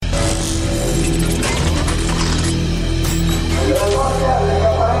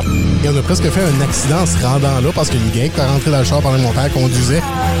on a presque fait un accident en se rendant là parce qu'une gang est rentrée dans le char pendant que mon père conduisait.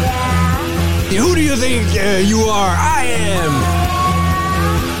 Et who do you think you are? I am!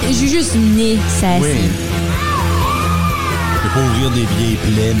 J'ai juste né, ça Oui. Je peux pas ouvrir des vieilles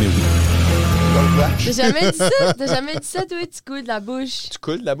plaies, mais oui. T'as jamais dit ça? T'as jamais dit ça, toi? Tu coules de la bouche. Tu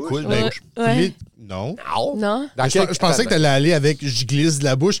coules de la bouche? Coule de la bouche. Ouais. Non. Non? Dans Je pensais que t'allais aller avec je glisse de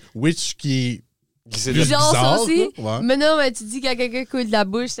la bouche, which qui est Glisser plus de... Genre ça bizarre, aussi? là. Ouais. Mais non, mais tu dis quand quelqu'un coule de la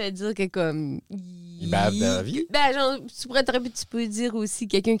bouche, ça veut dire que comme... Il bave dans la vie? Ben, genre, tu peux dire aussi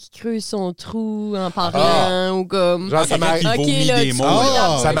quelqu'un qui creuse son trou en parlant ou comme... Genre, ça m'a Quelqu'un qui vomit là, des tu mots. coules de la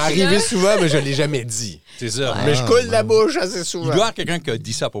Ah, ça bouche, m'est arrivé là. souvent, mais je l'ai jamais dit. C'est ça. Mais je coule de la bouche assez Il souvent. doit y avoir quelqu'un qui a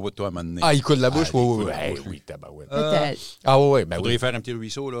dit ça à propos de toi à un moment donné. Ah, il coule de la bouche? Ah, il Oui, coule oui, de la oui. bouche. Oui, tabarouette. Peut-être. Ah oui, ben Faudrait oui. faire un petit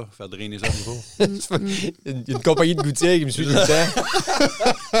ruisseau, là. Faire drainer ça un peu. Une compagnie de gouttières qui me suit tout le temps.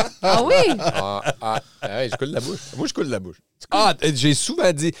 Ah oui? Ouais, je coule de la bouche. Moi, je coule de la bouche. Ah, j'ai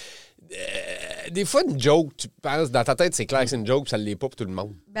souvent dit... des fois, une joke, tu penses, dans ta tête, c'est clair que c'est une joke, puis ça ne l'est pas pour tout le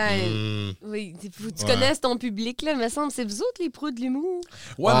monde. Ben, oui. Faut que tu connaisses ton public, là. Il me semble, c'est vous autres les pros de l'humour.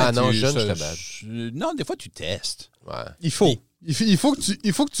 Ouais, Ah, mais non, tu- jeune, ça- j'étais Non, des fois, tu testes. Ouais. Il faut. Il faut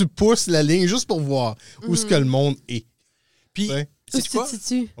que tu pousses la ligne juste pour voir où ce que le monde est. Puis, Ouais. Où sais-tu quoi? tu te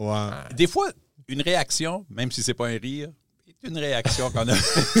situes? Ouais. Des fois, une réaction, même si c'est pas un rire, est une réaction qu'on a.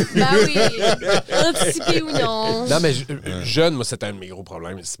 Ben oui. Anticipé ou non. Non, mais jeune, moi, c'était un de mes gros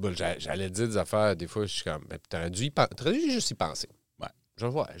problèmes. C'est bon, j'allais dire des affaires, des fois, je suis comme, ben, t'aurais dû juste y penser. Ouais. Je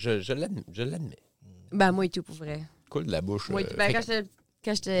vois, je l'admets. Ben, moi et tout, pour vrai. Coule de la bouche. Moi, ben, quand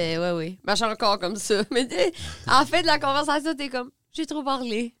j'étais. Ouais. Ben, je suis encore comme ça. Mais en fait, de la conversation, t'es comme, j'ai trop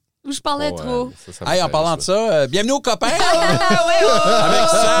parlé. Ou je parlais trop. Hey, en parlant de ça, bienvenue aux copains! Ah ouais,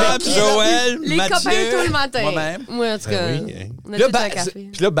 Avec Sam, Joël, Les Mathieu, copains tout le matin. moi-même. Moi, en tout cas. Ben oui, hein. On a Puis là, tout un café.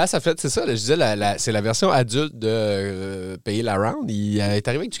 puis là, ça fait, c'est ça, là, je disais, c'est la version adulte de payer la round. Il est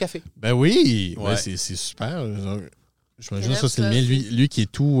arrivé avec du café. Ben oui. Ouais. Ben, c'est super. J'imagine C'est ça, c'est le ça. mien. Lui qui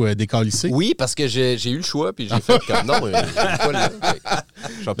est tout décalissé. Oui, parce que j'ai eu le choix, puis j'ai fait comme non, je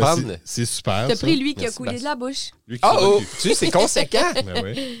vais Ben, prendre. c'est super. T'as ça. pris lui qui a Merci, coulé de la bouche. Lui qui Ah, sort oh, le cul. tu sais, c'est conséquent. Ben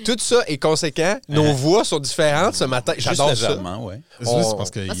oui. Tout ça est conséquent. Nos voix sont différentes ce matin. Juste J'adore ça. légèrement, ouais. C'est parce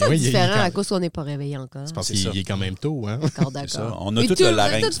que Ça, c'est oui, différent à cause qu'on n'est pas réveillé encore. c'est parce C'est qu'il ça. est quand même tôt, hein. D'accord, C'est ça. d'accord. On a Mais tout tout, le vous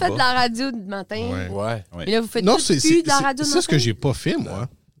avez larynx tout fait bas. de la radio du matin. Ouais. Ouais. Mais là, vous faites Non, tout c'est plus de la radio ça du ce que matin? j'ai pas fait, moi.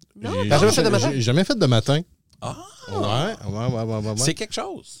 Non? J'ai T'as jamais fait de matin? j'ai jamais fait de matin. Ah! Ouais. C'est quelque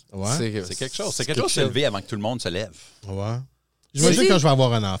chose. Ouais. C'est quelque chose. C'est quelque chose de se lever avant que tout le monde se lève. Ouais. J'imagine C'est- quand je vais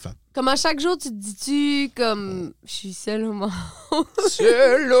avoir un enfant. Comme à chaque jour, tu te dis-tu comme je suis seule au monde?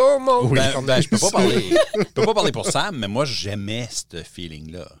 Seul au monde. Oui. Ben, je peux pas parler pour Sam, mais moi, j'aimais ce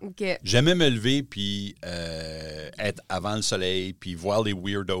feeling-là. OK. J'aimais me lever puis être avant le soleil puis voir les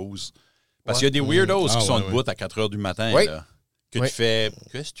weirdos. Parce qu'il y a des weirdos Ah, qui sont ouais, debout à 4 heures du matin. Oui. Là, que Oui. tu fais.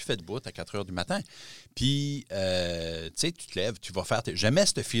 Qu'est-ce que tu fais debout à 4 heures du matin? Puis, tu sais, tu te lèves, tu vas faire. J'aimais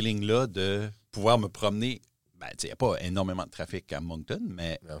ce feeling-là de pouvoir me promener. Ben, tu sais, il n'y a pas énormément de trafic à Moncton,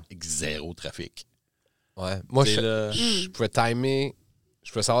 mais Non. avec zéro trafic. Ouais. Moi, C'est je pouvais timer.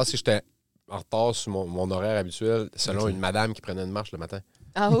 Je pouvais savoir si j'étais en retard sur mon horaire habituel selon une madame qui prenait une marche le matin.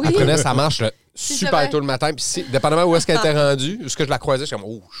 Ah oui? Elle prenait sa marche là, super savais. tôt le matin. Puis, dépendamment où est-ce qu'elle était rendue, où est-ce que je la croisais, je suis comme,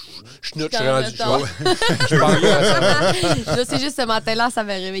 oh, je suis rendu. Je suis pas arrivé. Là, c'est juste ce matin-là, ça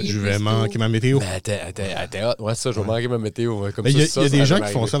va réveiller. Je plus vais tôt. manquer ma météo. Ben, elle était hot. Ouais, ça, je vais manquer ma météo. Ouais, comme Mais il y a, ça, il y a ça des gens va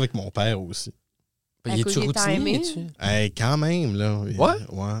qui font arriver. ça avec mon père aussi. Ben, il est-tu À cause des routinier? timings? Hey, quand même, là. Ouais?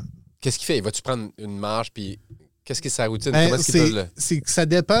 Ouais. Qu'est-ce qu'il fait? Il va-tu prendre une marche, puis qu'est-ce qui est sa routine? Ben, Comment est-ce qu'il peut le... c'est que ça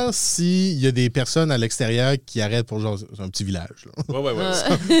dépend s'il y a des personnes à l'extérieur qui arrêtent pour genre c'est un petit village. Là.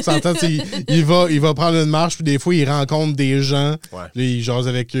 Ouais. S'entend, il va prendre une marche, puis des fois, il rencontre des gens, Ouais. là, il jase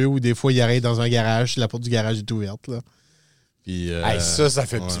avec eux, ou des fois, il arrête dans un garage, si la porte du garage est ouverte. Là. Puis, Hey, ça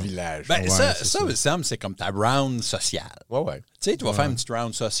fait ouais. petit village. Ben, Ouais, ça, c'est ça, ça. me semble, c'est comme ta round sociale. Ouais. Tu sais, tu vas faire une petite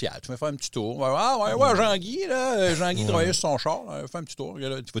round sociale. Tu vas faire un petit tour. Ah, ouais, Jean-Guy, là. Jean-Guy travaillait sur son char. Fais un petit tour.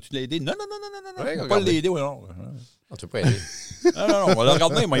 Regarde, tu vas-tu l'aider? Non. Ouais, On va pas regardez. l'aider, ouais, non. On peut pas aider. Non, on va le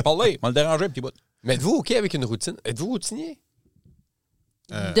regarder, on va y parler. On va le déranger un petit bout. Mais êtes-vous OK avec une routine? Êtes-vous routinier?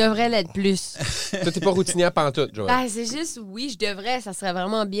 Devrait l'être plus. Toi, t'es pas routinier pantoute, Joël. Ben, c'est juste, oui, je devrais, ça serait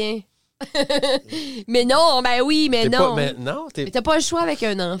vraiment bien. Mais non, ben oui, mais T'es non. pas- mais non, Mais t'as pas le choix avec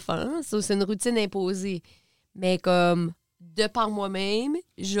un enfant. Ça, c'est une routine imposée. Mais comme, de par moi-même,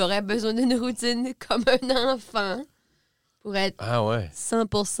 j'aurais besoin d'une routine comme un enfant pour être Ah ouais.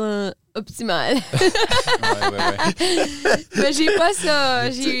 100% optimale. Ouais. Mais j'ai pas ça.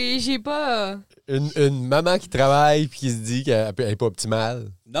 J'ai pas... Une maman qui travaille puis qui se dit qu'elle n'est pas optimale.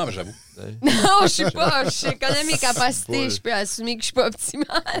 Non, mais j'avoue. Non, je suis pas. Je connais mes capacités. Je peux assumer que je suis pas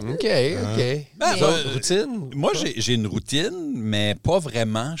optimale. OK. Routine? Moi, j'ai une routine, mais pas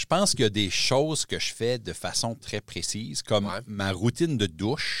vraiment. Je pense qu'il y a des choses que je fais de façon très précise, comme ma routine de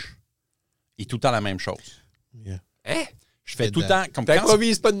douche est tout le temps la même chose. Yeah. Hein? Je fais tout le temps... comme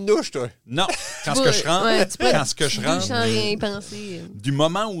T'improvises pas une douche, toi? Non. Quand ce que je rentre... Ouais, tu peux quand ce que je rentre... sans rien penser. Du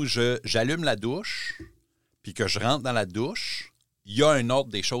moment où j'allume la douche, puis que je rentre dans la douche, il y a un ordre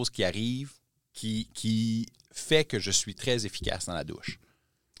des choses qui arrivent qui fait que je suis très efficace dans la douche.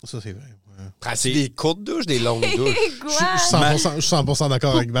 Ça, c'est vrai. Ouais. Prends-tu des courtes douches, des longues douches? Je suis 100%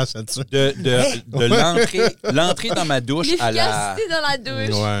 d'accord avec Vache là-dessus. De l'entrée dans ma douche à la... L'efficacité dans la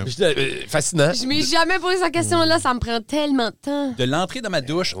douche. Ouais. Fascinant. Je m'ai jamais posé cette question-là. Ça me prend tellement de temps. De l'entrée dans ma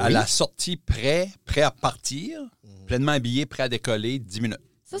douche à la sortie prêt à partir, pleinement habillé, prêt à décoller, 10 minutes.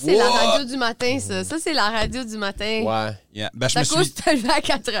 Ça, c'est la radio du matin, ça. Ça, c'est la radio du matin. Ouais. Yeah. Ben, À cause que tu te levé à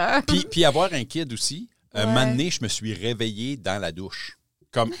 4 heures. Puis avoir un kid aussi, un Ouais. moment donné, je me suis réveillé dans la douche.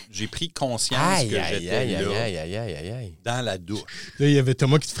 Comme j'ai pris conscience que j'étais là, dans la douche. Là, il y avait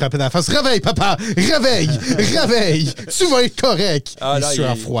Thomas qui te frappait dans la face. Réveille, papa! Réveille! Réveille! Tu vas être correct! Ah, là,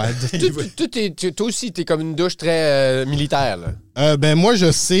 sueur froide. Toi aussi, t'es comme une douche très militaire, là. Ben, moi,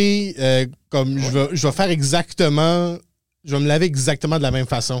 je sais, comme je vais faire exactement. Je vais me laver exactement de la même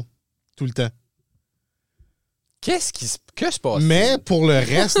façon. Tout le temps. Que se passe? Mais pour le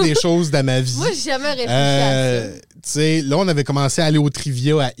reste des choses dans ma vie. Moi, j'ai jamais réfléchi à ça. Tu sais, là, on avait commencé à aller au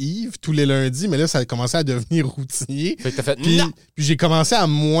trivia à Yves tous les lundis, mais là, ça a commencé à devenir routinier. Fait que t'as fait Puis non! j'ai commencé à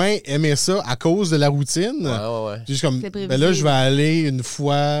moins aimer ça à cause de la routine. Ouais. Puis je suis comme, C'est prévisible. ben là, je vais aller une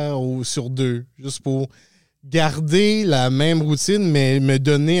fois sur 2, juste pour garder la même routine, mais me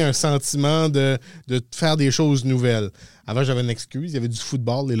donner un sentiment de faire des choses nouvelles. Avant, j'avais une excuse. Il y avait du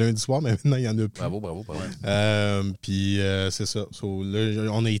football les lundis soirs, mais maintenant, il n'y en a plus. Bravo, pas mal. Puis c'est ça. Là,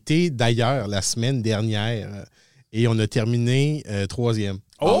 on a été, d'ailleurs, la semaine dernière, et on a terminé 3e.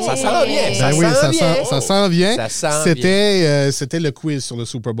 Oh, ça sent bien! Ça sent bien. Ça sent bien. C'était le quiz sur le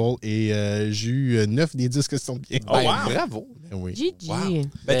Super Bowl, et j'ai eu 9 des 10 questions bien. Oh, wow. Bravo! Oui. GG.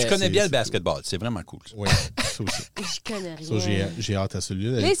 Ben, tu connais bien le basketball. C'est vraiment cool. Ça. Oui, ça aussi. Je connais rien. Ça, j'ai hâte à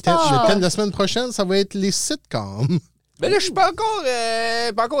celui-là. Les Le sports. thème de la semaine prochaine, ça va être les sitcoms. Mais là, je suis pas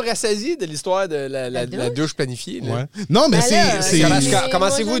encore rassasié de l'histoire de la douche planifiée. Là. Ouais. Non, mais Ben c'est... là,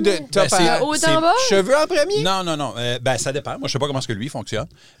 Commencez-vous de top Ben, à Haut en bas? cheveux en premier? Non. Ben, ça dépend. Moi, je sais pas comment ce que lui fonctionne.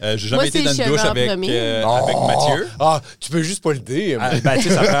 J'ai jamais Moi, été c'est dans une cheveux douche en avec premier. Mathieu. Ah, tu peux juste pas le dire. Ben, tu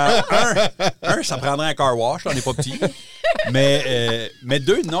sais, ça prend ça prendrait un car wash. On n'est pas petit. Mais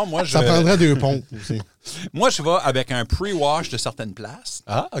 2, non. Moi, Ça prendrait 2 pompes aussi. Moi, je vais avec un pre-wash de certaines places.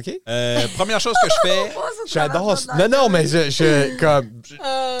 Ah, OK. Première chose que je fais... J'adore ça. Non, mais Ben,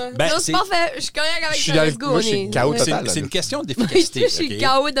 non, c'est- c'est parfait. Je suis correct avec Je suis ça. dans Let's le- go. moi, je suis chaos C'est total. c'est une question Je d'efficacité. suis OK?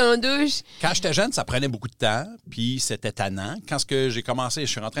 KO dans la douche. Quand j'étais jeune, ça prenait beaucoup de temps, puis c'était tannant. Quand j'ai commencé, je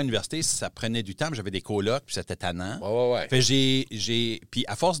suis rentré à l'université, ça prenait du temps, puis j'avais des colocs, puis c'était tannant. Ouais. Fait puis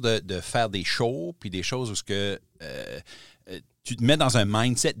à force de faire des shows, puis des choses où tu te mets dans un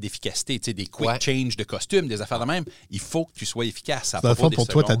mindset d'efficacité, tu sais, des quick change de costumes, des affaires de même, il faut que tu sois efficace. Ça Dans le prend fond, des pour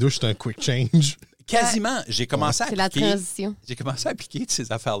toi, ta secondes. douche, c'est un quick change. Quasiment. J'ai commencé à C'est la appliquer... transition. J'ai commencé à appliquer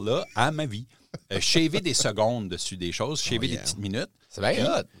ces affaires-là à ma vie. Shaver des secondes dessus des choses, shaver des petites minutes. C'est bien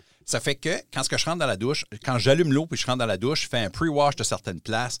hot. Ça fait que quand je rentre dans la douche, quand j'allume l'eau puis je rentre dans la douche, je fais un pre-wash de certaines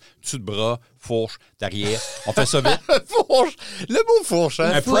places, dessus de bras, fourche, derrière. On fait ça vite. Fourche. Le mot fourche,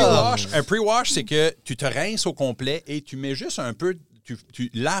 hein? Un pre-wash, c'est que tu te rinces au complet et tu mets juste un peu... Tu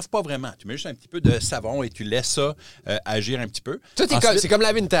laves pas vraiment. Tu mets juste un petit peu de savon et tu laisses ça agir un petit peu. Toi, c'est comme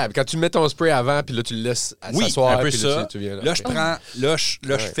laver une table. Quand tu mets ton spray avant, puis là, tu le laisses s'asseoir. un peu puis ça. là, tu viens Là, je prends... Là,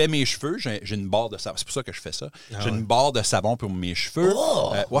 je fais mes cheveux. J'ai une barre de savon. C'est pour ça que je fais ça. J'ai une barre de savon pour mes cheveux.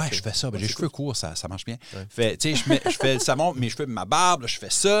 Je fais ça. Ben, j'ai les cheveux courts, ça marche bien. Fait, tu sais, je fais le savon, mes cheveux, ma barbe. Là, je fais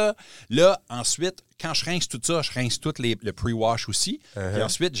ça. Là, ensuite... Quand je rince tout ça, je rince tout le pre-wash aussi. Puis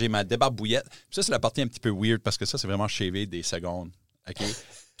ensuite, j'ai ma débarbouillette. Puis ça, c'est la partie un petit peu weird parce que ça, c'est vraiment shaver des secondes. OK?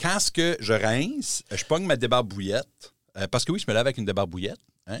 Quand ce que je rince, je pogne ma débarbouillette. Parce que oui, je me lave avec une débarbouillette.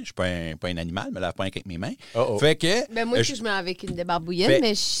 Hein? Je suis pas un animal, je me lave pas avec mes mains. Fait que... Ben moi aussi, je me lave avec une débarbouillette,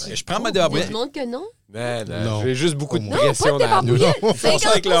 mais je prends ma débarbouillette. Du monde que non. Non. J'ai juste beaucoup de Non, pression pas de dans la douche. débarbouillette. Font ça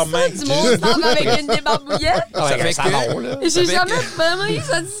avec leurs mains. Du monde se lave avec une débarbouillette. Ça fait que... J'ai jamais vraiment eu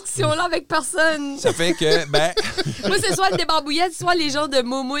cette discussion-là avec personne. Ça fait que, ben... Moi, c'est soit une débarbouillette, soit les gens de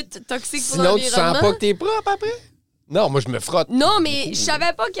moumoutes toxiques pour Sinon, tu sens l'environnement. pas que t'es propre après? Non, moi, je me frotte. Non, mais je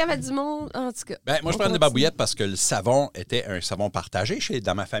savais pas qu'il y avait du monde. En tout cas. Ben, moi, je prends des barbouillettes parce que le savon était un savon partagé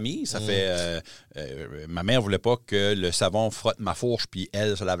dans ma famille. Ça fait... ma mère voulait pas que le savon frotte ma fourche puis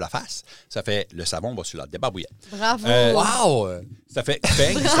elle se lave la face. Ça fait le savon va sur des barbouillettes. Bravo. Wow! Ça fait...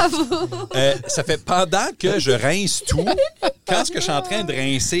 Bravo. ça fait pendant que je rince tout, quand je suis en train de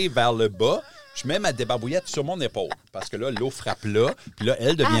rincer vers le bas, je mets ma débarbouillette sur mon épaule. Parce que là, l'eau frappe là, puis là,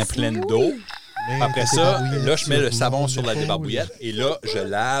 elle devient pleine d'eau. Après ça, là, je mets le savon sur la débarbouillette et là, je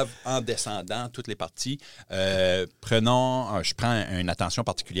lave en descendant toutes les parties. Je prends une attention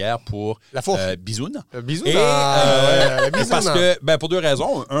particulière pour la fourche. Bisoune. Bisoune. Et, Bisoune. parce que, pour deux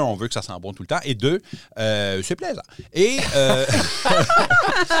raisons. Un, on veut que ça sent bon tout le temps. Et deux, c'est plaisant. Et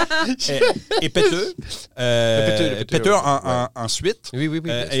péteux. Péteux ensuite. Oui.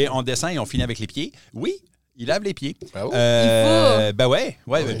 Et on descend et on finit avec les pieds. Oui, il lave les pieds. Bravo. Ben ouais,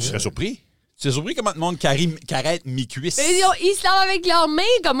 tu serais surpris. Tu serais surpris comment le monde carrette mi-cuisse. Mais ils se lavent avec leurs mains.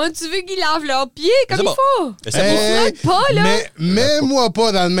 Comment tu veux qu'ils lavent leurs pieds comme il faut? C'est pas, là. Mais mets-moi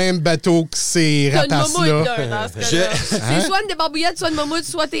pas dans le même bateau que ces rapaces-là. C'est soit une débarbouillette, soit une mamoute,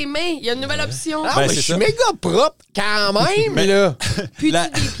 soit tes mains. Il y a une nouvelle option. Mais je suis méga propre quand même, mais là. Puis des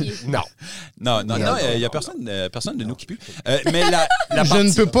pieds. Non, il n'y a personne de nous qui pue. Mais la je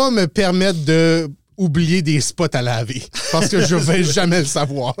ne peux pas me permettre de oublier des spots à laver parce que je vais jamais le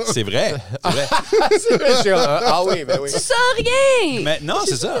savoir. C'est vrai. Ah oui, ben oui. Tu sens rien! Mais non,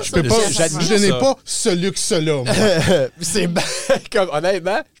 c'est ça. Je n'ai pas ce luxe-là. C'est comme,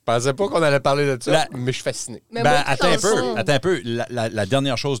 honnêtement, je pensais pas qu'on allait parler de ça, mais je suis fasciné. Attends un peu. La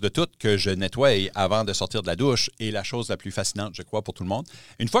dernière chose de toutes que je nettoie avant de sortir de la douche est la chose la plus fascinante, je crois, pour tout le monde.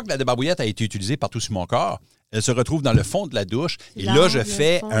 Une fois que la débarbouillette a été utilisée partout sur mon corps, elle se retrouve dans le fond de la douche. Et là, je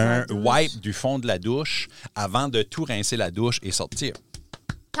fais un wipe du fond de la douche avant de tout rincer la douche et sortir.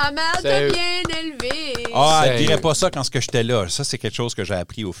 Ta mère t'a bien élevé. Ah, elle dirait pas ça quand j'étais là. Ça, c'est quelque chose que j'ai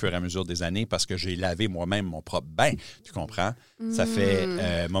appris au fur et à mesure des années parce que j'ai lavé moi-même mon propre bain. Tu comprends? Ça fait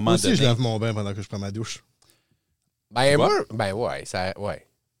un moment donné... Moi aussi, je lave mon bain pendant que je prends ma douche. Ouais.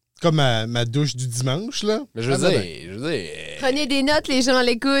 Comme ma douche du dimanche, là. Mais je veux dire... Prenez des notes, les gens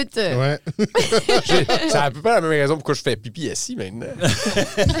l'écoutent. Ouais. C'est à peu près la même raison pourquoi je fais pipi assis maintenant.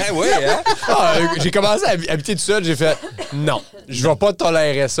 Oui, hein? J'ai commencé à habiter tout seul, j'ai fait non, je vais pas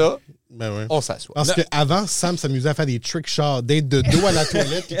tolérer ça. Ben ouais. On s'assoit. Parce qu'avant, Sam s'amusait à faire des trick shots, d'être de dos à la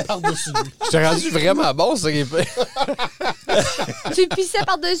toilette et par-dessus lui. Je t'ai rendu vraiment bon, ça qui est fait. Tu pissais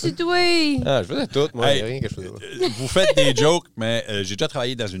par-dessus toi. Ah, je faisais tout, moi, il n'y a rien que je faisais. Vous faites des jokes, mais j'ai déjà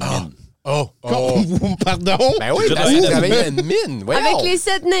travaillé dans une mine. Pardon? Ben oui, J'ai travaillé dans une mine. Voyons. Avec les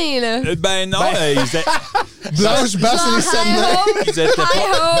 7 nains, là. Ben non, Blanche, basse et les ils étaient pas...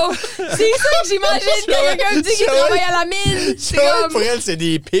 Hi-ho! C'est ça que j'imagine que quelqu'un me dit qu'il travaille à la mine. C'est comme... Pour elle, c'est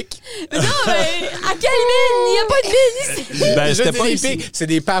des pics. Non, mais à quelle mine? Il n'y a pas de mine ici. Ben, c'était pas des ici. pics. C'est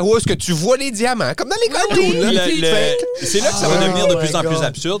des parois où tu vois les diamants, comme dans les cartoons. C'est là que ça va devenir de plus en plus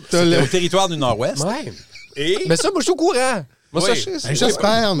absurde. C'était au territoire du Nord-Ouest. Ouais. Et... Mais ça, moi, je suis au courant. Moi, ça,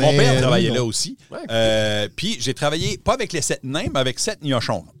 j'espère, mais... Mon père travaillait là aussi. Puis j'ai travaillé, pas avec les 7 nains, mais avec 7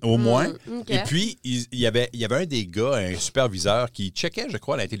 gnochons, au moins. Okay. Et puis, il y avait un des gars, un superviseur, qui checkait, je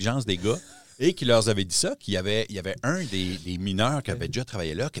crois, l'intelligence des gars et qui leur avait dit ça, qu'il y avait un des mineurs qui avait déjà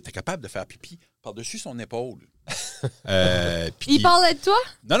travaillé là, qui était capable de faire pipi par-dessus son épaule. Il parlait de toi?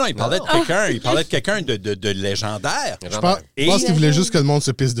 Non, il parlait de quelqu'un. Il parlait de quelqu'un de légendaire. Je pense qu'il voulait juste que le monde se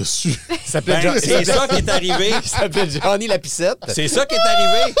pisse dessus. C'est ça qui est arrivé. Il s'appelle Johnny la Pissette. C'est ça qui est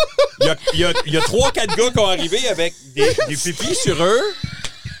arrivé. Il y a 3-4 gars qui ont arrivé avec des pipis sur eux.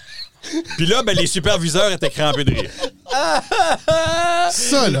 Puis là, les superviseurs étaient crampés de rire.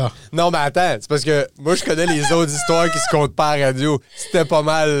 Ça, là. Non, mais attends, c'est parce que moi, je connais les autres histoires qui se comptent pas à la radio. C'était pas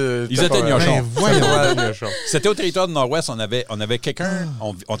mal. Ils étaient gnochons. C'était C'était au territoire du Nord-Ouest. On avait quelqu'un...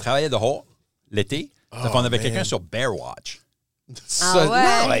 On travaillait dehors l'été. On avait quelqu'un sur Bear Watch.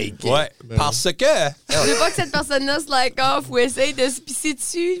 Ouais. Parce que... Je veux pas que cette personne-là se like off ou essaye de se pisser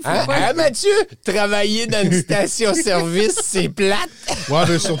dessus. Mathieu, travailler dans une station-service, c'est plate. Ouais,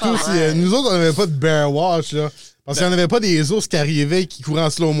 mais surtout, nous autres, on n'avait pas de bear watch, là. Parce qu'il n'y en avait pas des ours qui arrivaient et qui couraient en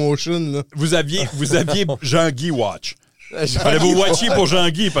slow motion, là. Vous aviez Jean-Guy Watch. Il fallait vous watcher pour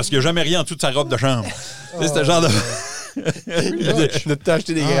Jean-Guy parce qu'il n'y a jamais rien en dessous de sa robe de chambre. C'est ce genre de... de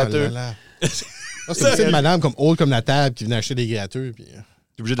t'acheter des gratteux. C'est une petite madame comme haute comme la table qui venait acheter des gratteux. Puis...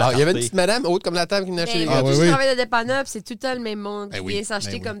 obligé de Il y avait une rappeler. petite madame haute comme la table qui venait acheter des Moi, gâteaux. je travaille de dépanneur, puis c'est tout le temps le même monde. Ben Qui oui, vient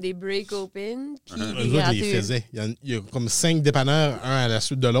s'acheter ben oui. comme des break open, puis Eux des autres, gâteaux. ils les faisaient. Il y a comme 5 dépanneurs, un à la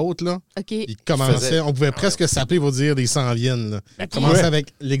suite de l'autre. Là. OK. Ils commençaient. On pouvait presque s'appeler pour dire des 100 viennent. Là. Ils commençaient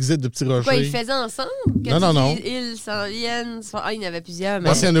avec l'exit de Petit Rocher. Quoi, ils faisaient ensemble? Non. Ils s'en viennent. Il y en avait plusieurs. Mais...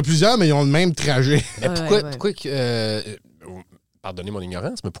 Parce qu'il y en a plusieurs, mais ils ont le même trajet. Mais Ouais. pourquoi pardonnez mon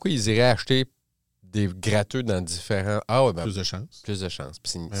ignorance, mais pourquoi ils iraient acheter des gratteux dans différents... Ah ouais, ben, Plus de chance. plus de chance.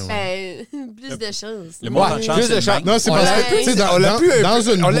 Puis c'est- Ouais. plus de chance. Le montant de chance, plus c'est de le chance. même. Non, c'est On parce l'a que, tu sais, on l'a plus dans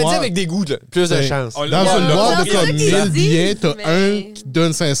une on l'a dit boîte, avec des goûts, là. Plus de c'est- chance. On l'a- dans une Ouais, boîte c'est de ça comme qu'ils 1000 billets, disent, t'as mais- un qui te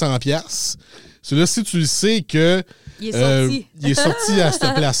donne 500 $. Celui-là, si tu le sais que Il est sorti. il est sorti à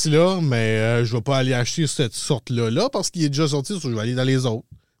cette place-là, mais je vais pas aller acheter cette sorte-là parce qu'il est déjà sorti, je vais aller dans les autres.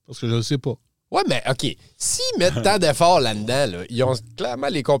 Parce que je le sais pas. Ouais, mais OK. S'ils mettent tant d'efforts là-dedans, là, ils ont clairement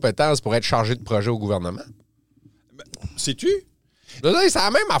les compétences pour être chargés de projet au gouvernement. Sais-tu? Là, c'est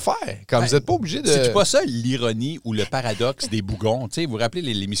la même affaire. Comme vous n'êtes pas obligé de... C'est pas ça l'ironie ou le paradoxe des bougons? Tu sais, vous vous rappelez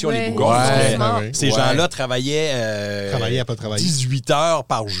l'émission Ouais. Les Bougons? Ouais. Parce que Ouais. Ces Ouais. gens-là travaillaient, Travailler à pas travailler. 18 heures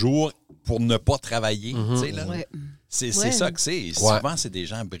par jour pour ne pas travailler. Tu sais, là. Ouais. C'est Ouais. ça que c'est. Et souvent, c'est des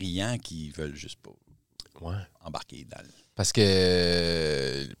gens brillants qui veulent juste pas Ouais. embarquer dans le... Parce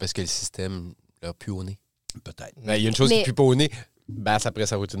que le système l'a pu au nez. Peut-être. Il y a une chose qui Mais- pue pas au nez, basse après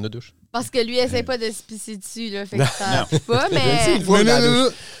sa routine de douche. Parce que lui, essaie pas de se pisser dessus, là. Fait que ça Non. pas, mais. Il faut Mais dans la non,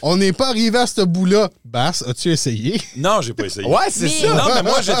 on n'est pas arrivé à ce bout-là. Bass, as-tu essayé? Non, j'ai pas essayé. Ouais, c'est Mais- ça. Non, mais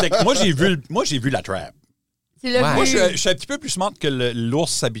moi, j'ai vu la trap. C'est le Ouais. Moi, but. je suis un petit peu plus smart que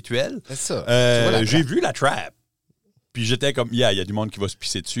l'ours habituel. C'est ça. Tu vois la J'ai vu la trap. Puis j'étais comme, il y a du monde qui va se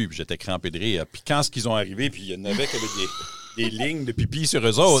pisser dessus. Puis j'étais crampé de rire. Puis quand ils ont arrivé, puis il y en avait qui avaient des lignes de pipi sur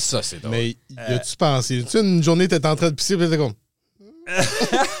eux autres. Ça, c'est drôle. Mais y a-tu pensé? Tu sais, une journée, t'étais en train de pisser, puis t'étais comme.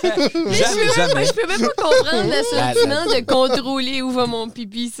 Jamais. Je peux même pas comprendre le sentiment de contrôler où va mon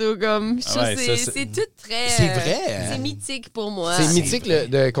pipi, ça, comme. Je trouve Ouais, que ça, c'est tout très. C'est vrai. C'est mythique pour moi. C'est mythique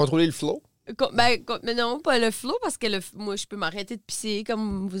de contrôler le flow. Mais non, pas le flow, parce que moi, je peux m'arrêter de pisser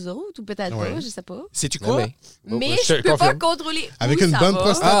comme vous autres, ou peut-être Ouais. pas, je sais pas. Sais-tu quoi? Mais je te je peux pas confirme. contrôler. Avec où une ça bonne va.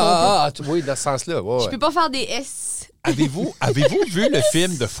 prostate. Oui, dans ce sens-là. Ouais, Je ouais. peux pas faire des S. Avez-vous vu le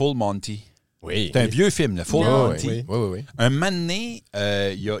film de Full Monty? Oui. C'est un vieux film, le Full Non. Monty. Oui, oui, oui. oui. Un moment donné,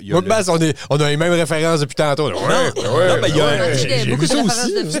 il y a Moi, de base, on a les mêmes références depuis tantôt. là. Non, mais il y a un- J'ai vu ça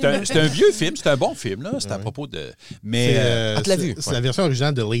aussi. C'est un vieux film, c'est un bon film, là. C'est à propos de... Mais C'est tu l'as vu? c'est la version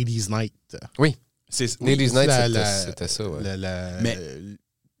originale de Ladies Night. Oui. c'est... Ladies Night, la- c'était ça. Ouais. Mais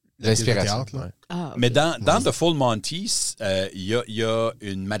L'inspiration. là. Ouais. Ah, Mais dans The Full Monty, il y a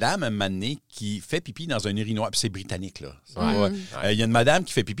une madame, un moment donné, qui fait pipi dans un urinoir. Puis c'est britannique, là. Ouais. Il y a une madame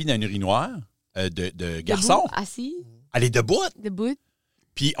qui fait pipi dans un urinoir de garçon. Debout, assis, Elle est debout. debout.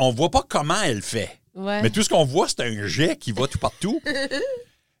 Puis on voit pas comment elle fait. Ouais. Mais tout ce qu'on voit, c'est un jet qui va tout partout.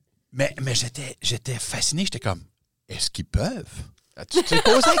 mais j'étais fasciné. J'étais comme, est-ce qu'ils peuvent? Ah, tu t'es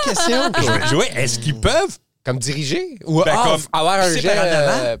posé la question, toi. Oui, est-ce qu'ils peuvent? Comme diriger? Ou Ben, comme avoir un pisser jet... par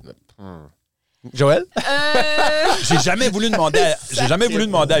en avant? Joël? J'ai jamais voulu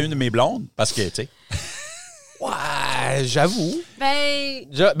demander à une de mes blondes parce que, tu sais. Ouais, j'avoue. Ben.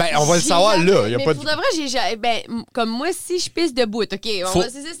 On va le j'ai savoir jamais- là. Y a mais pas pour de vrai, j'ai jamais. Ben, comme moi, si je pisse debout, OK, on Faut- va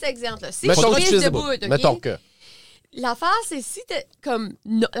utiliser cet exemple-là. Si Mettons je que tu pisse pisses debout, debout. OK? Mettons que. L'affaire, c'est si t'es comme.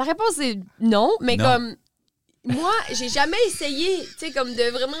 Non. La réponse est non, mais Non. comme. Moi, j'ai jamais essayé, tu sais, comme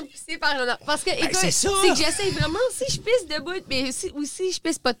de vraiment pisser par un... Parce que, écoute, c'est ça. c'est que j'essaye vraiment, si je pisse debout, mais aussi je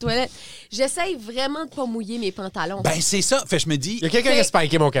pisse pas de toilette, j'essaye vraiment de pas mouiller mes pantalons. Ben, c'est ça. Fait, je me dis, Il y a quelqu'un qui a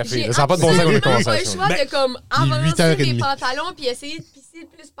spiké mon café. J'ai là. Ça n'a pas de bon sens comme absolument pas le conversation. choix Ben, de comme il est avancer 8h30. mes pantalons puis essayer de pisser le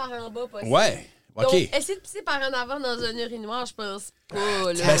plus par en bas possible. ouais, OK. Donc, essayer de pisser par en avant dans un urinoir, je pense pas.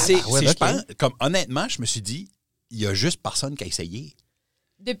 Là. Ben, ouais, je ok. pense, comme honnêtement, je me suis dit, il y a juste personne qui a essayé.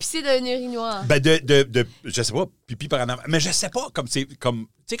 De pisser dans un urinoir. Ben, je sais pas, pipi par en avant. Mais je sais pas, comme, tu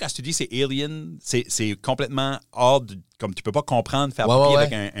sais, quand tu dis c'est alien, c'est complètement hors de, comme tu peux pas comprendre faire Ouais,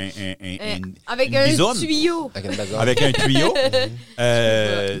 pipi ouais, avec Avec une un bisoune. tuyau. Avec une bazoine. Avec un tuyau.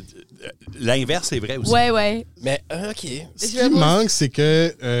 L'inverse est vrai aussi. Ouais. Mais, OK. Ce qui manque, c'est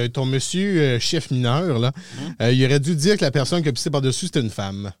que ton monsieur chef mineur, là, il aurait dû dire que la personne qui a pissé par-dessus, c'était une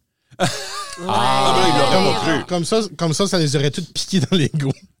femme. là, il l'a pas cru. Comme ça les aurait toutes piquées dans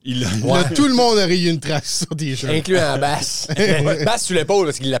l'ego. Ouais. Là, tout le monde aurait eu une trace sur tes cheveux. Incluant Basse. Basse sur l'épaule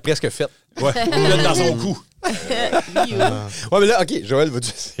parce qu'il l'a presque fait. Ouais, dans son cou. Ouais, mais là, OK, Joël,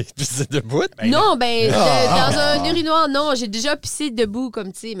 vas-tu pisser debout? Non, dans un urinoir, non. J'ai déjà pissé debout,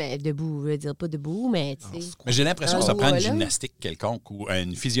 comme, tu sais, mais debout, je veux dire pas debout, mais, tu sais. Mais j'ai l'impression que ça prend une voilà. gymnastique quelconque ou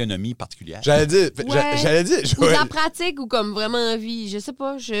une physionomie particulière. J'allais dire, Ouais. Ou de Joël. la pratique, ou comme vraiment envie. Je sais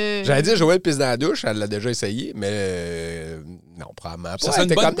pas, J'allais dire, Joël pisse dans la douche, elle l'a déjà essayé, mais non, probablement pas. Ça serait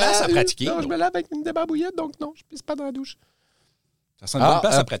une Elle était bonne place à pratiquer. Non, je me lave avec une débarbouillette, donc non, je pisse pas dans la douche. Ça serait une bonne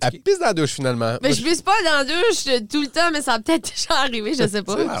place à Elle pratiquer. pisse dans la douche, finalement. Mais je pisse pas dans la douche tout le temps, mais ça a peut-être déjà arrivé, je sais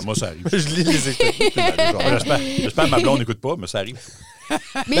pas. Ah, moi, ça arrive. Je lis les expressions. J'espère que ma blonde n'écoute pas, mais ça arrive. Mais,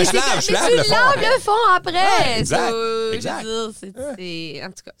 Mais c'est je lave mais tu le fond laves après. le fond après. Ouais, exact, So, exact. Je veux dire, c'est... En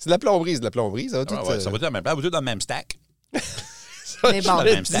tout cas. C'est de la plomberie. Ça va tout... Ouais, ça va tout dans le même plan. Vous êtes dans le même stack. Mais bon. Dans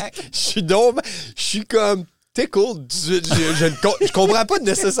le même stack. Je suis comme tickled. Je comprends pas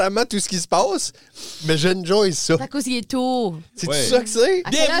nécessairement tout ce qui se passe, mais j'enjoy ça. C'est à cause qu'il est tôt. C'est Ouais. ça que c'est? À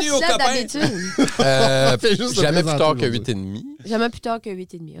quelle heure Bienvenue tu au te lèves Copain. d'habitude? fait juste se Jamais plus tard que présenter 8h30. Jamais plus tard que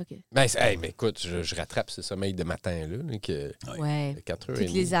 8h30, OK. Ben, mais écoute, je rattrape ce sommeil de matin-là, là, que Ouais. 4h30.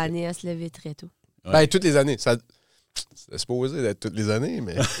 Toutes les années à se lever très tôt. Ben, toutes les années. C'est supposé d'être toutes les années,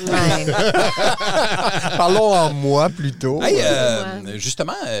 mais... Ouais. Parlons en moi, plutôt. Hey, Ouais.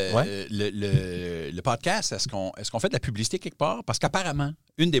 justement, Ouais. le podcast, est-ce qu'on fait de la publicité quelque part? Parce qu'apparemment,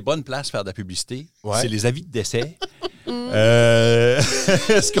 une des bonnes places pour faire de la publicité, Ouais. c'est les avis de décès.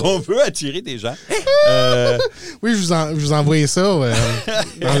 Est-ce qu'on veut attirer des gens? Oui, je vous envoie ça dans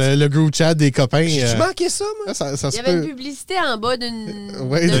le group chat des copains. J'ai manqué ça, moi. Ça Il se y avait une peut. publicité en bas d'un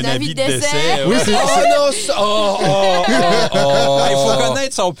Ouais, d'un avis de décès. Oui, c'est Oh non, ça... Il faut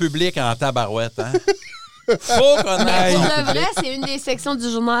connaître son public en tabarouette. Hein? Faut Mais connaître. pour le vrai, c'est une des sections du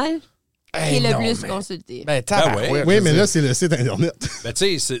journal qui est le plus consultée. Ben, ouais. Oui, mais là, c'est le site Internet. Ben,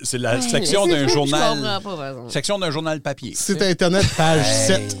 tu sais, c'est la Ouais, section mais d'un c'est ça que journal. Je comprends pas, par exemple. Section d'un journal papier. Site Internet, page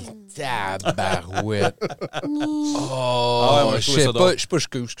 7. Tabarouette. Ah ouais, Oh, moi, je je trouvais sais ça pas, drôle. je sais pas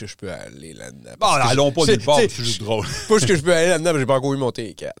jusqu'où je peux aller là-dedans. Bon, Parce que allons pas je- nulle part, t'sais, c'est juste drôle. pas ce que je peux aller là-dedans, mais j'ai pas encore eu mon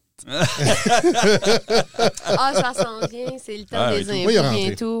T4. Ah, ça s'en vient, c'est le temps Ah, des oui, impôts oui, il est rentré.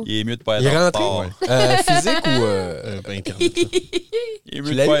 bientôt. Il est mieux de pas être Il est en rentré? retard. Physique ou... Internet. Il est Tu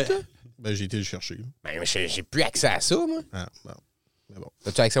mieux de l'as pas eu, toi? Ben, j'ai été le chercher. Ben, j'ai plus accès à ça, moi. Ah, bon. Mais bon.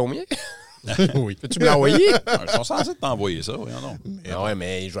 As-tu accès au mien? Oui. Peux-tu me l'envoyer? Ils sont censés t'envoyer ça, voyons donc. Ah ouais,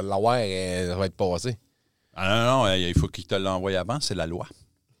 mais je vais l'avoir, ça va être passé. Ah non, il faut qu'il te l'envoie avant, c'est la loi.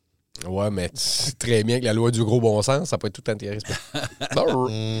 Ouais, mais tu sais très bien que la loi du gros bon sens, ça peut être tout intéressant.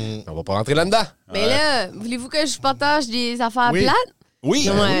 On va pas rentrer là-dedans. Mais là, voulez-vous que je partage des affaires Oui. plates? Oui!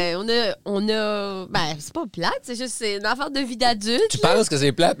 Ouais, on a... Ben, c'est pas plate, c'est juste c'est une affaire de vie d'adulte. Tu penses que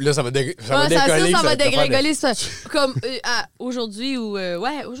c'est plate, puis là, ça va décoller. Ça va te faire dégringoler. Comme aujourd'hui ou...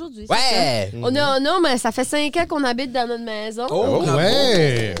 ouais, aujourd'hui. c'est Ouais! ça. Non, mais ça fait 5 ans qu'on habite dans notre maison. Oh,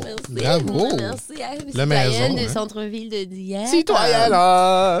 Ouais! Merci. Bravo! Merci. La maison, du hein. centre-ville de Dieppe. Citoyen,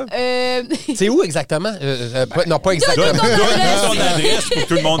 là! C'est où exactement? Non, pas exactement. Donne ton adresse pour que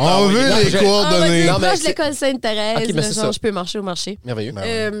tout le monde On t'envoie. veut Non, les je- coordonnées. Non, mais proche de c'est- l'école Sainte-Thérèse. Ok, mais c'est genre, ça. je peux marcher au marché. Merveilleux.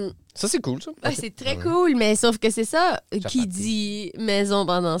 Ça, c'est cool, ça. Ouais, c'est très cool, mais sauf que c'est ça. Qui partie. dit maison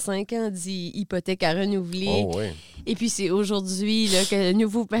pendant 5 ans dit hypothèque à renouveler. Oh, oui. Et puis c'est aujourd'hui là, que le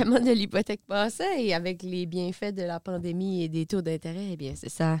nouveau paiement de l'hypothèque passait et avec les bienfaits de la pandémie et des taux d'intérêt, eh bien, c'est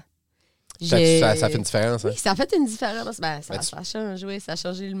ça. Ça fait une différence, hein? Oui, ça a fait une différence. Ben, ça, Ben, tu- ça change, oui, ça a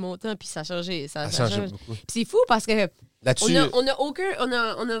changé le montant, puis ça a changé. Ça change change. beaucoup. Puis c'est fou parce que Là-dessus,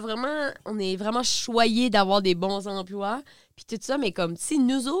 on est vraiment choyé d'avoir des bons emplois, puis tout ça, mais comme si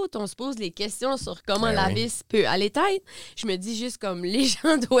nous autres, on se pose les questions sur comment Ben la oui. vis peut aller tête, je me dis juste comme les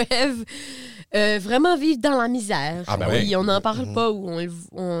gens doivent vraiment vivre dans la misère. Ah ben oui. Puis on n'en parle pas ou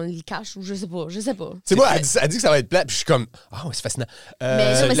on le cache ou je sais pas. c'est moi, elle dit que ça va être plat, puis je suis comme, ah, ouais, c'est fascinant. Mais, non,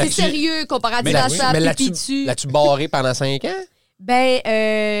 mais c'est là-dessus- sérieux comparatif Mais à ça, pipi là-tu dessus. l'as-tu barré pendant 5 ans? Ben,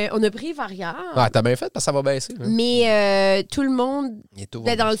 on a pris variable. Ah, t'as bien fait parce que ça va baisser. Hein? Mais tout le monde, Il est tôt,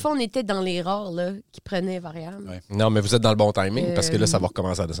 ben, dans le fond, on était dans les rares là, qui prenaient variable. Ouais. Non, mais vous êtes dans le bon timing parce que là, ça va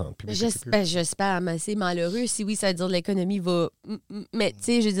recommencer à descendre. J'espère, mais c'est malheureux. Si oui, ça veut dire que l'économie va. Mais tu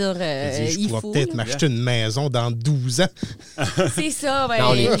sais, je veux dire, Je il pourrais faut. peut-être m'acheter une maison dans 12 ans. C'est ça, ouais.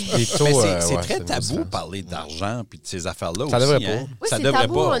 Non, les taux, Mais c'est ouais, très une tabou différence. parler d'argent puis de ces affaires-là Ça aussi. devrait hein. pas. Oui, Ça c'est devrait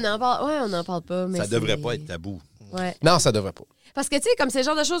tabou, pas. on en parle. Ouais, on n'en parle pas. Mais Ça devrait c'est- pas être tabou. Ouais. Non, ça devrait pas. Parce que, tu sais, comme c'est le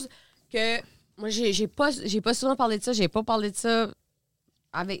genre de choses que. Moi, j'ai pas souvent parlé de ça. J'ai pas parlé de ça.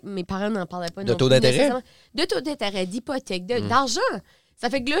 Avec mes parents n'en parlaient pas. De non taux plus d'intérêt? nécessairement. De taux d'intérêt, d'hypothèque, d'argent. Ça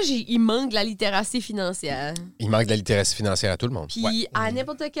fait que là, il manque de la littératie financière. Il manque de la littératie financière à tout le monde. Puis à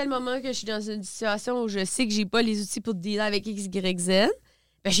n'importe quel moment que je suis dans une situation où je sais que j'ai pas les outils pour dealer avec X, Y, Z,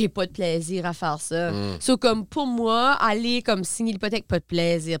 ben, j'ai pas de plaisir à faire ça. So, comme pour moi, aller comme signer l'hypothèque, pas de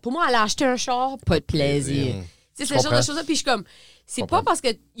plaisir. Pour moi, aller acheter un char, pas de plaisir. C'est ce genre de choses-là. Puis je suis comme, c'est pas parce que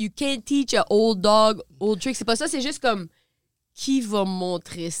you can't teach a old dog old trick. C'est pas ça, c'est juste comme, qui va me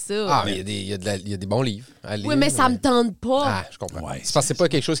montrer ça? Ah, mais il y a des bons livres à lire. Oui, mais ça me tente pas. Ah, je comprends. Ouais, c'est parce que c'est pas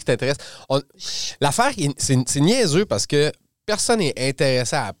quelque chose qui t'intéresse. L'affaire, c'est niaiseux parce que personne n'est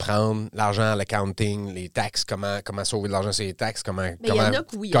intéressé à apprendre l'argent, l'accounting, les taxes, comment sauver de l'argent sur les taxes, comment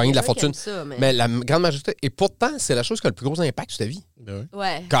gagner de la fortune. Ça, mais la grande majorité. Et pourtant, c'est la chose qui a le plus gros impact sur ta vie.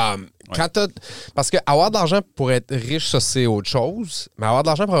 Ouais. Comme, parce que avoir de l'argent pour être riche, ça, c'est autre chose. Mais avoir de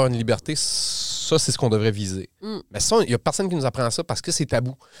l'argent pour avoir une liberté, ça, c'est ce qu'on devrait viser. Mais ça, il n'y a personne qui nous apprend ça parce que c'est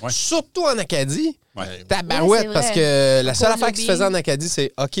tabou. Ouais. Surtout en Acadie. Ouais. Tabarouette, Ouais, parce que la seule Encore affaire qui se faisait en Acadie,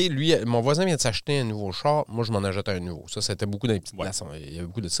 c'est OK, lui, mon voisin vient de s'acheter un nouveau char, moi, je m'en achète un nouveau. Ça, c'était beaucoup dans les petites places. Il y a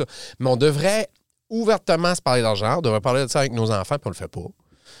beaucoup de ça. Mais on devrait ouvertement se parler d'argent. On devrait parler de ça avec nos enfants, puis on le fait pas.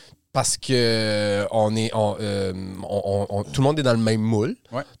 Parce que tout le monde est dans le même moule.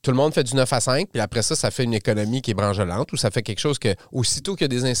 Ouais. Tout le monde fait du 9 à 5, puis après ça, ça fait une économie qui est brangelante, ou ça fait quelque chose que, aussitôt qu'il y a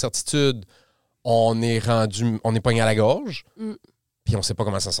des incertitudes, on est pogné à la gorge, puis on sait pas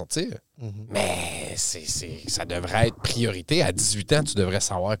comment s'en sortir. Mais ça devrait être priorité. À 18 ans, tu devrais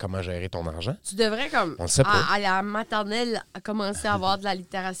savoir comment gérer ton argent. Tu devrais, comme, On le sait pas. à la maternelle, commencer à avoir de la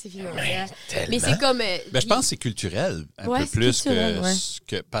littératie financière. Tellement. Mais c'est comme... Ben, je pense que c'est culturel, un Ouais, peu c'est plus culturel,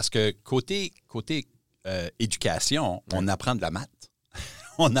 que... Parce que côté éducation, on apprend de la maths.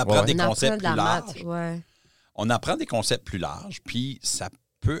 On apprend des concepts plus larges. On apprend des concepts plus larges, puis ça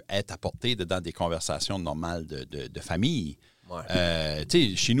peut être apporté dans des conversations normales de famille. Ouais.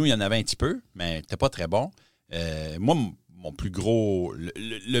 Chez nous, il y en avait un petit peu, mais c'était pas très bon. Moi, mon plus gros...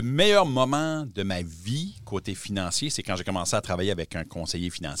 Le meilleur moment de ma vie, côté financier, c'est quand j'ai commencé à travailler avec un conseiller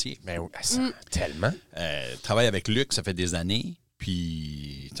financier. Mais tellement. Travaille avec Luc, ça fait des années.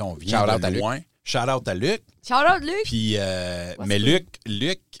 Puis, on vient Shout-out de à loin. Shout-out à Luc. Shout-out, Luc! Puis, mais cool.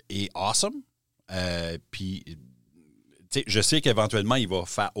 Luc est awesome. Puis, je sais qu'éventuellement, il va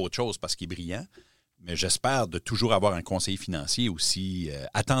faire autre chose parce qu'il est brillant. Mais j'espère de toujours avoir un conseiller financier aussi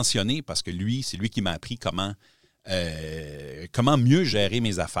attentionné parce que c'est lui qui m'a appris comment mieux gérer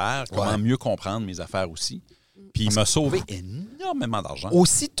mes affaires, comment mieux comprendre mes affaires aussi. Puis il m'a sauvé énormément d'argent.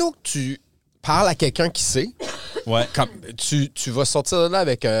 Aussitôt que tu parles à quelqu'un qui sait, comme, tu vas sortir de là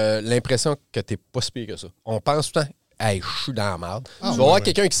avec l'impression que t'es pas si pire que ça. On pense tout le temps, hey, je suis dans la merde. Tu vas avoir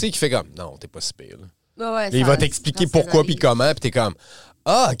quelqu'un qui sait qui fait comme, non, t'es pas si pire. Il va t'expliquer pourquoi puis comment, puis t'es comme,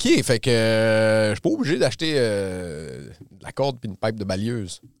 ah, OK, fait que je suis pas obligé d'acheter de la corde puis une pipe de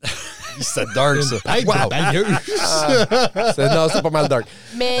balieuse. C'est dark, ça. Pipe de balieuse! Non, c'est pas mal dark.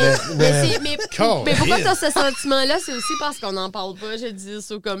 Mais pourquoi tu as ce sentiment-là? C'est aussi parce qu'on n'en parle pas, je dis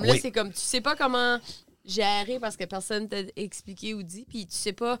ça. Comme là, c'est comme tu sais pas comment gérer parce que personne t'a expliqué ou dit, puis tu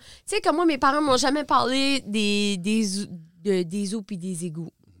sais pas... Tu sais, comme moi, mes parents m'ont jamais parlé des eaux puis des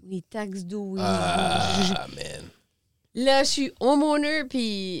égouts. Les taxes d'eau. Man. Là, je suis homeowner,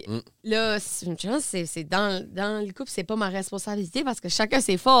 puis là, c'est dans le couple, c'est pas ma responsabilité parce que chacun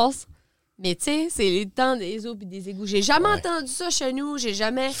ses forces. Mais tu sais, c'est les temps des eaux puis des égouts. J'ai jamais entendu ça chez nous. J'ai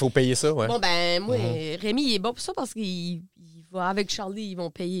jamais... Il faut payer ça, ouais. Bon, ben, moi, Rémi, il est bon pour ça parce qu'il va avec Charlie, ils vont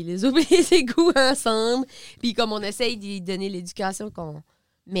payer les eaux et les égouts ensemble. Puis comme on essaye d'y donner l'éducation qu'on...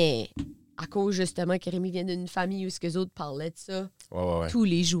 Mais à cause, justement, que Rémi vient d'une famille où les autres parlaient de ça tous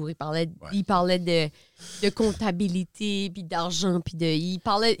les jours. Il parlait de comptabilité, puis d'argent, puis de...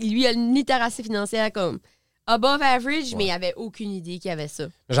 Lui, il a une littératie financière comme above average, mais il n'avait aucune idée qu'il y avait ça.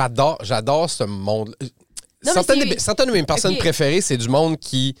 J'adore ce monde. Certaines de mes personnes préférées, c'est du monde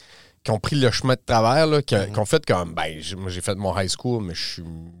qui ont pris le chemin de travers, là, qui ont fait comme, moi j'ai fait mon high school, mais je suis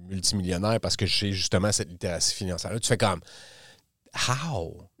multimillionnaire parce que j'ai justement cette littératie financière-là. Tu fais comme...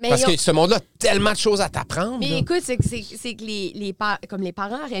 How? Parce que ce monde-là a tellement de choses à t'apprendre. Mais là. écoute, c'est que comme les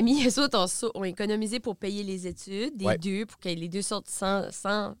parents, Rémi, les autres ont économisé pour payer les études des deux, pour que les deux sortent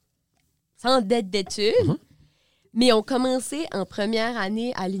sans dette d'études. Mais ont commencé en première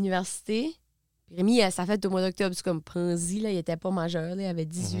année à l'université. Rémi, ça fait au mois d'octobre, c'est comme Pansy, là, il n'était pas majeur, là, il avait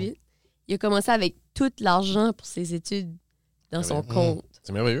 18. Il a commencé avec tout l'argent pour ses études dans son compte.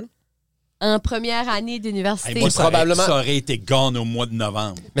 C'est merveilleux. En première année d'université. Moi, ça aurait été gone au mois de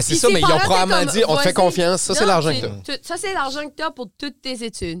novembre. Mais c'est ça, mais ils ont probablement dit, on te fait confiance, ça, c'est l'argent que tu as. Ça, c'est l'argent que tu as pour toutes tes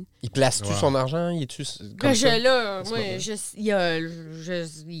études. Il place-tu son argent? Il est-tu comme ça?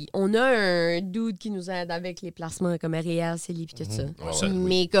 On a un dude qui nous aide avec les placements comme REER, CELI et tout ça.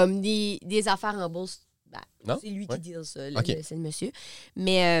 Mais comme des affaires en bourse, c'est lui qui dit ça, c'est le monsieur.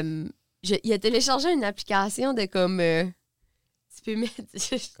 Mais il a téléchargé une application de comme... Tu peux mettre...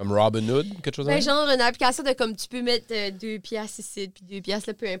 Comme Robin Hood, quelque chose comme ça? Genre une application de comme tu peux mettre 2 piastres ici, puis 2 piastres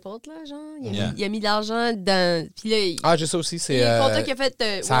là, peu importe, là, genre. Il a mis de l'argent dans... Puis là, j'ai ça aussi, c'est... Il y a un compte qui a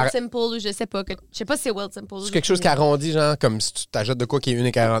fait ça... Well Simple, ou je sais pas si c'est Well Simple. C'est quelque chose qui arrondit, genre, comme si tu t'achètes de quoi qui est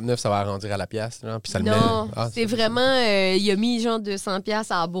 1,49, ça va arrondir à la pièce, genre, puis ça le met... Non, c'est vraiment... il a mis genre 200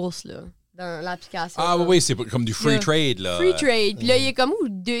 piastres à la bourse, là. Dans l'application. Ah oui, c'est comme du free trade, là. Free trade. Puis là, il y a comme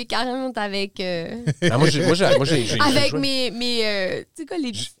 2,40 avec... moi, j'ai avec mes tu sais quoi,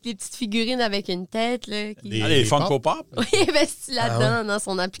 les petites figurines avec une tête, là. Les Funko Pop? Oui, investi là-dedans, dans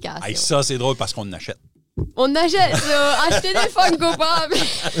son application. Hey, ça, c'est drôle parce qu'on en achète. On achète ça. Acheter des Funko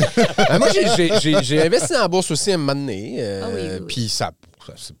Pop. Moi, j'ai investi dans la bourse aussi un moment donné. Oui. Puis ça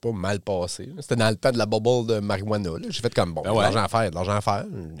s'est pas mal passé. C'était dans le temps de la bubble de marijuana. J'ai fait comme, bon, de l'argent à faire.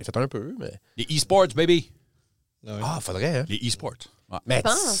 J'ai fait un peu, mais... Les e-sports, baby. Faudrait, hein? Les e-sports. Ouais. Mais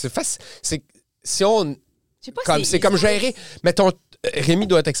c'est facile. Si on... Je sais pas comme, c'est comme gérer... Mettons, Rémi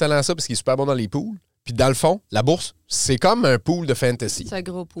doit être excellent à ça parce qu'il est super bon dans les pools. Puis dans le fond, la bourse, c'est comme un pool de fantasy. C'est un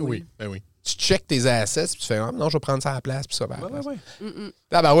gros pool. Oui, ben oui. Tu checkes tes assets, puis tu fais non, je vais prendre ça à la place, puis ça va.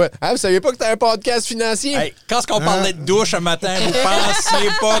 Ah ben ouais. Vous saviez pas que c'était un podcast financier? Hey, quand on parlait de douche un matin, vous pensiez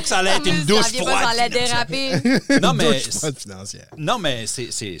pas que ça allait être une douche froide? Pas que ça allait déraper. Non, mais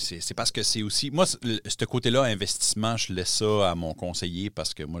c'est parce que c'est aussi... Moi, ce côté-là, investissement, je laisse ça à mon conseiller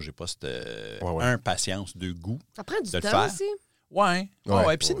parce que moi, j'ai pas cette... patience, 2, goût. Ça prend du de le temps faire. aussi. Ouais,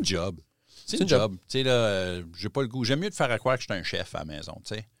 puis c'est une job. C'est une job. Tu sais, là, j'ai pas le goût. J'aime mieux de faire à croire que je suis un chef à la maison,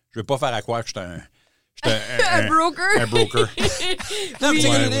 tu sais. Je veux pas faire à croire que je suis un broker. Un broker. Non, oui,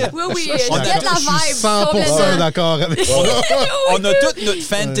 je suis la vibe. 100% d'accord avec ça. On a toute notre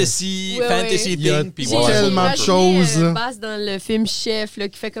fantasy thing. Il y a puis tellement de choses. Passe dans le film Chef là,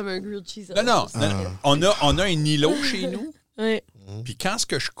 qui fait comme un grilled cheese. Non. On a un îlot chez nous. Oui. Puis quand ce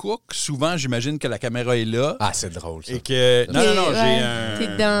que je cook, souvent, j'imagine que la caméra est là. Ah, c'est drôle, ça. Et que... Non, j'ai un... T'es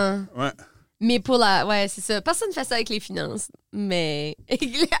dedans. Ouais. Mais pour la... Ouais, c'est ça. Personne fait ça avec les finances. Mais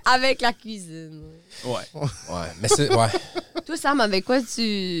avec la cuisine. Ouais. Mais c'est... Ouais. Toi, Sam, avec quoi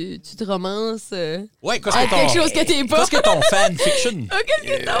tu te romances? Ouais, quelque chose que t'es pas. Qu'est-ce que ton fanfiction?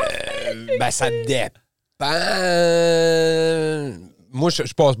 Qu'est-ce que ton fanfiction? Ben, ça dépend. Moi,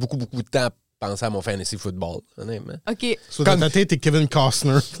 je passe beaucoup de temps à penser à mon fantasy football, honnêtement. OK. Sur ta tête, t'es Kevin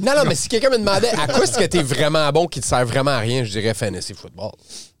Costner. Non, mais si quelqu'un me demandait à quoi est-ce que t'es vraiment bon qui te sert vraiment à rien, je dirais fantasy football.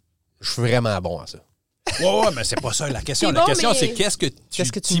 Je suis vraiment bon à ça. Ouais, mais c'est pas ça la question. C'est la bon, question, mais... c'est qu'est-ce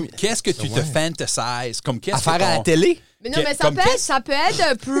que tu te fantasises? Comme qu'est-ce à faire à la télé? Mais non, mais ça peut être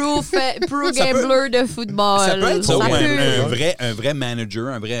un pro gambler de football. Ça peut être ça, peut... un vrai manager,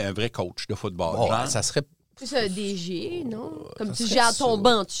 un vrai coach de football. Oh, ça serait... C'est un DG, non? Comme tu gères ton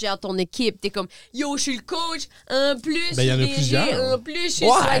banc, tu gères ton équipe. T'es comme, yo, je suis le coach, en plus, je suis DG, plusieurs. en plus, je suis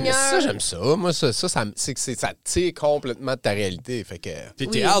mais soigneur. ça, j'aime ça. Moi, ça tire complètement de ta réalité. Fait que...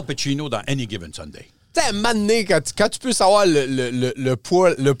 T'es Al Pacino dans Any Given Sunday. Tu sais, à un moment donné, quand tu peux savoir le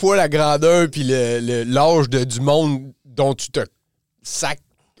poids, la grandeur, puis l'âge du monde dont tu te sacs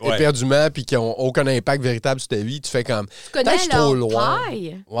éperdument, puis qui n'ont aucun impact véritable sur ta vie, tu fais comme... Tu connais je suis trop loin.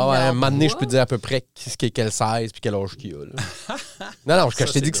 taille? Ouais, à un moment donné, je peux te dire à peu près quel size puis quel âge qu'il a. Là. Non, quand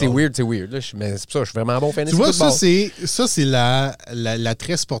je t'ai dit que c'est weird, c'est weird. Là. Mais c'est pour ça, je suis vraiment bon fantasy football. Tu vois, ça, c'est la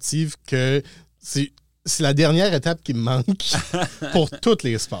très sportive que... C'est la dernière étape qui me manque pour tous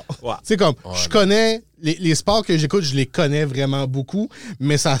les sports. Ouais. Tu sais, comme, je connais les sports que j'écoute, je les connais vraiment beaucoup,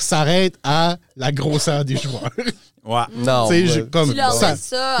 mais ça s'arrête à la grosseur des joueurs. Ouais. Non. Tu leur laisses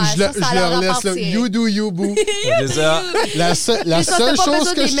ça, je leur laisse là. You do you, boo. C'est ça. La seule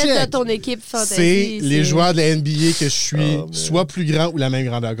chose que je check, ton équipe c'est les joueurs de la NBA que je suis soit plus grand ou la même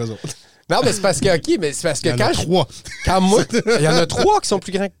grandeur qu'eux autres. Non, mais c'est parce que, OK, mais c'est parce que il y en a 3. Quand moi, il y en a 3 qui sont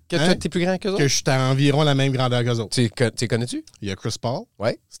plus grands que toi, t'es plus grand qu'eux autres? Que je suis à environ la même grandeur qu'eux autres. Tu connais-tu? Il y a Chris Paul,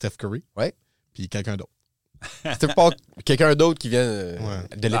 Steph Curry, puis quelqu'un d'autre. Steph Paul, quelqu'un d'autre qui vient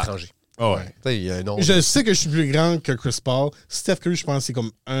de l'étranger. Ouais. Y a un nom, je sais que je suis plus grand que Chris Paul. Steph Curry, je pense que c'est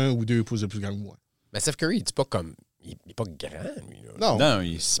comme 1 ou 2 pouces de plus grand que moi. Mais Steph Curry, il dit pas comme... Il est pas grand, lui. Là. Non,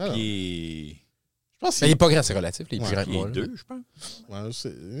 il est 6 pieds... Mais il est pas grand, c'est relatif. Il est plus grand que moi. Il est 2, je pense.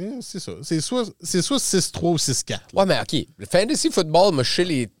 Ouais, c'est ça. C'est soit 6'3 ou 6'4. Ouais, mais OK. Le fantasy football, moi, je sais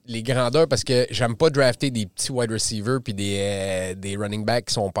les grandeurs parce que j'aime pas drafter des petits wide receivers puis des running backs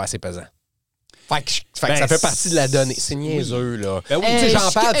qui sont pas assez pesants. Fait que ça fait partie de la donnée. C'est niaiseux, là. Ben oui, tu sais,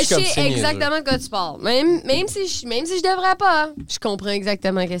 j'en parle, puis comme je sais exactement de quoi tu parles. Même si je devrais pas, je comprends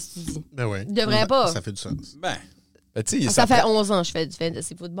exactement ce que tu dis. Ben ouais. Je devrais pas. Ça fait du sens. Ben, ça fait 11 ans que je fais du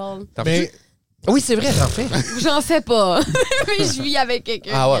fantasy football. Oui, c'est vrai, j'en fais. J'en fais pas. Mais je vis avec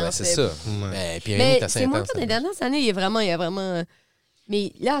quelqu'un. Ah ouais, c'est ça. Mais c'est moins que les dernières années, il y a vraiment...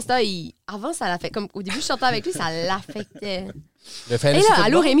 Mais là, avant, ça l'affectait. Comme au début, je sortais avec lui, ça l'affectait. Le Et fantasy là, football?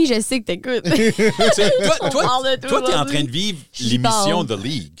 allô Rémi, je sais que t'écoutes. Toi, t'es en train de vivre l'émission The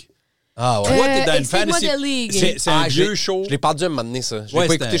League. Ah ouais. Toi, t'es dans une explique-moi fantasy. The League. C'est un vieux show. Je l'ai perdu un moment donné, ça. Je l'ai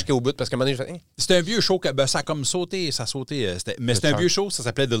pas écouté jusqu'au bout parce qu'à un moment donné, je fais... C'est un vieux show que ça a comme sauté. Mais c'est un vieux show, ça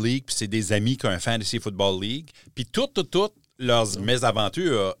s'appelait The League, puis c'est des amis qui ont un Fantasy Football League. Puis toutes leurs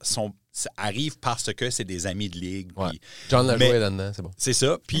mésaventures arrivent parce que c'est des amis de ligue. Ouais. Puis, John l'a joué là-dedans, c'est bon. c'est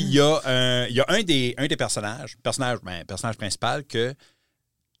ça. Puis il y a un des personnage principal, que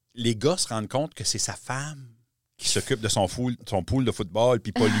les gars se rendent compte que c'est sa femme qui s'occupe de son pool de football,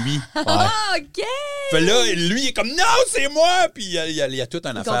 puis pas lui. Ah, OK! Fait là, lui, il est comme « Non, c'est moi! » Puis il y a toute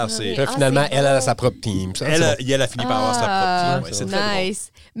une affaire. comprend Puis finalement, c'est elle a bon. sa propre team. Ça, Elle c'est bon. a fini par avoir sa propre team. Ouais, c'est très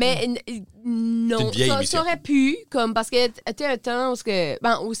nice. Mais non, C'est une vieille ça émission. aurait pu, comme parce que t'es un temps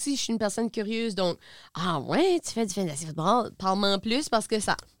où aussi je suis une personne curieuse, donc ouais, tu fais du fantasy football, parle-moi en plus parce que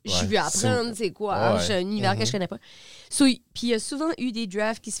je veux apprendre c'est quoi, Ouais. c'est un univers que je connais pas. Puis il y a souvent eu des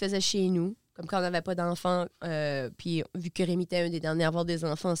drafts qui se faisaient chez nous, comme quand on n'avait pas d'enfants, puis vu que Rémi était un des derniers à avoir des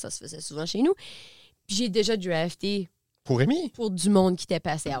enfants, ça se faisait souvent chez nous. Puis j'ai déjà drafté Pour Rémi? pour du monde qui était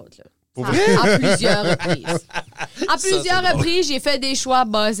passé out, là. Pour À plusieurs reprises. À plusieurs reprises, j'ai fait des choix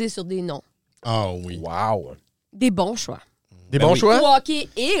basés sur des noms. Ah oui. Wow. Des bons choix. Des bons oui. choix? Au hockey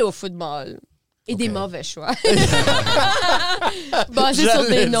et au football. Et des mauvais choix. Basés sur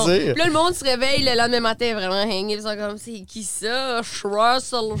des noms. dire. Puis là, le monde se réveille le lendemain matin vraiment hangé. Ils sont comme, c'est qui ça?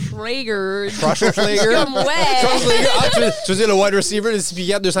 Schwarzenegger. Schwarzenegger? Comme, ouais. Schwarzenegger. Ah, tu veux dire le wide receiver de 6 pieds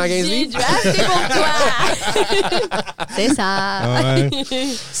 4, 215 J'ai livres? drafté pour toi. C'est ça. Ouais.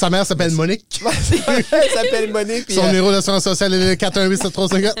 Sa mère s'appelle Monique. Elle s'appelle Monique. puis Son elle- numéro d'assurance sociale est le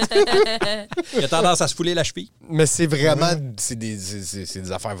 418-7354. Il a tendance à se fouler la cheville. Mais c'est vraiment... C'est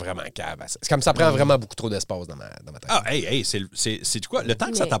des affaires vraiment caves. C'est comme ça prend vraiment beaucoup trop d'espace dans ma tête. Ah, hey, c'est quoi? Le temps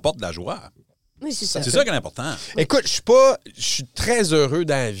que ça Mais- t'apporte de la joie. Oui, c'est ça. C'est ça qui est important. Écoute, je suis très heureux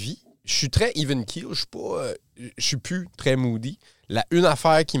dans la vie. Je suis très even keel. Je suis plus très moody. Une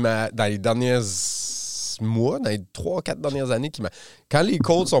affaire qui m'a, dans les derniers mois, dans les 3-4 dernières années, quand les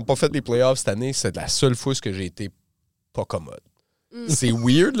Colts n'ont pas fait les playoffs cette année, c'est la seule fois que j'ai été pas commode. C'est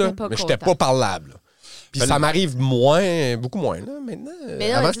weird, là, Mais pas mais j'étais content. pas parlable. là. Puis ça m'arrive beaucoup moins, là, maintenant. Mais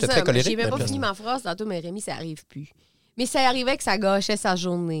non, Avant, c'est j'étais ça. très colérique. J'ai même pas mais fini ma phrase tantôt, mais Rémi, ça arrive plus. Mais ça arrivait que ça gâchait sa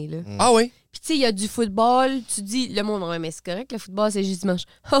journée, là. Ah oui? Puis, tu sais, il y a du football. Tu dis, le monde, ouais, mais c'est correct, le football, c'est juste dimanche.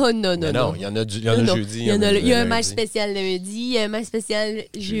 Oh, non, Mais non. il y en a Non, jeudi. Il y a un match lundi. spécial lundi, il y a un match spécial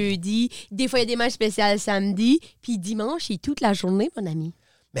jeudi. Des fois, il y a des matchs spéciaux samedi. Puis dimanche, c'est toute la journée, mon ami.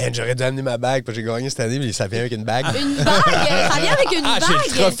 Man, j'aurais dû amener ma bague, parce que j'ai gagné cette année, mais ça vient avec une bague. Une bague! Ça vient avec une Ah, bague! j'ai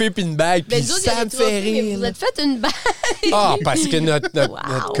le trophée puis une bague, Ben, puis nous autres, il y a ça des me fait trophées, mais rire. vous êtes fait une bague! Ah, parce que notre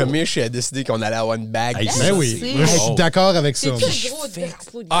Wow. commish a décidé qu'on allait avoir une bague. Hey, Ben oui. c'est- Moi, je suis d'accord avec ça. C'est plus gros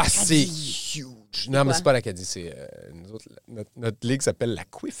drapeau de Ah, l'Acadie. c'est huge. Non, mais c'est pas l'Acadie, c'est nous autres, notre ligue s'appelle la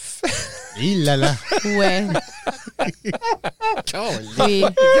Quiff. Il là là. Ouais. Oui.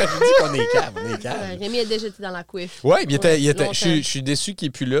 Je dis qu'on est cave, on est Ouais, cave. Rémi a déjà été dans la couiffe. Ouais, il était, Longtemps. je suis déçu qu'il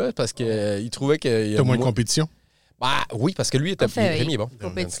est plus là parce qu'il trouvait que. T'as moins de compétition. Ah, oui, parce que lui, était, Enfin, oui. Rémi est bon.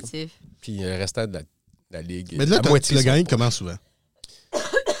 Compétitif. Puis le restant de la ligue. Mais là, la moitié tu l'as sont gagné pas. comment souvent?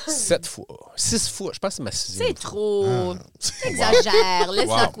 7 fois. 6 fois. Je pense que c'est ma 6e. C'est trop. Exagère.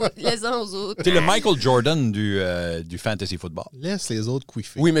 Laisse-en aux autres. T'es le Michael Jordan du fantasy football. Laisse les autres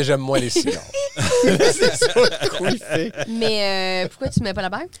couiffer. Oui, mais j'aime moins les cigares. C'est ça, couiffé. Mais pourquoi tu ne mets pas la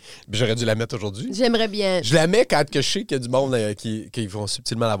bague? J'aurais dû la mettre aujourd'hui. J'aimerais bien. Je la mets quand que je sais qu'il y a du monde qui vont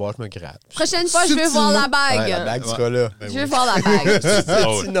subtilement la voir, je me gratte. Prochaine fois, je veux voir la bague. Ouais, la bague sera là. Je veux voir la bague.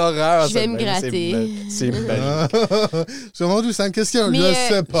 C'est une horreur. Je vais ça, me mais gratter. C'est magique. Je me demande où c'est une question. Mais,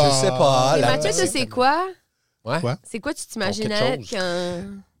 Je sais pas. Je sais pas. Mais la Mathieu, bague, tu sais quoi? Ouais. Quoi? C'est quoi tu t'imaginais quelque chose.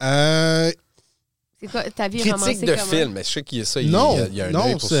 quand... Euh, C'est quoi ta vie Critique romancée de comment? film, mais je sais qu'il y a ça. non, il y a un œil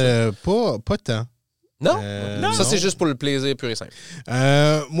non, pour ça. c'est pas tant. Non? Non. Ça, c'est juste pour le plaisir pur et simple.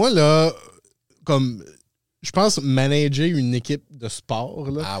 Moi, là, comme je pense manager une équipe de sport,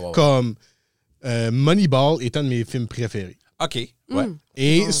 là, Ah, ouais. comme Moneyball est un de mes films préférés. OK. Ouais.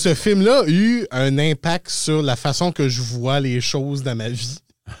 Et ce film-là a eu un impact sur la façon que je vois les choses dans ma vie.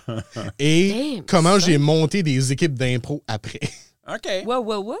 Et Damn, comment ça. j'ai monté des équipes d'impro après. OK.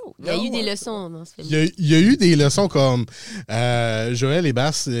 Wow. Il y a eu des leçons dans ce film. Il y a eu des leçons comme Joël et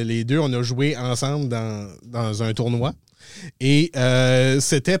Bass, les deux, on a joué ensemble dans un tournoi. Et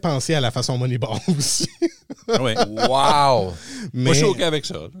c'était pensé à la façon Moneyball aussi. Ouais. Wow! Moi, je suis OK avec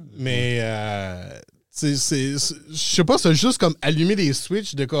ça. Mais je sais pas, c'est juste comme allumer des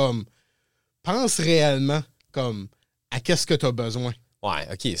switches de comme pense réellement comme à qu'est-ce que tu as besoin. Ouais,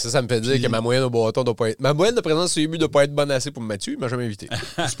 OK. Ça me fait dire que ma moyenne au bâton doit pas être... Ma moyenne de présence sur les buts doit pas être bonne assez pour Mathieu. Il m'a jamais invité.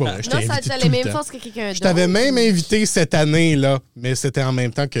 C'est pas vrai, je t'ai Non, invité ça a tout les le mêmes temps. forces que quelqu'un d'autre. Je t'avais même invité cette année, là, mais c'était en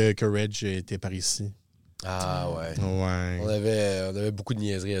même temps que Reg était par ici. Ah, ouais. Ouais. On avait beaucoup de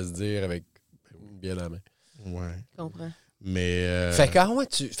niaiseries à se dire avec une bière à la main. Ouais. Je comprends. Mais. Fait que, ouais,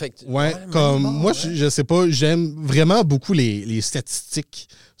 tu. Fait que, Ouais, comme moi, je sais pas, j'aime vraiment beaucoup les statistiques.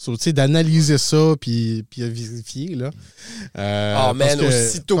 So, tu sais, d'analyser ça puis vérifier, là. man,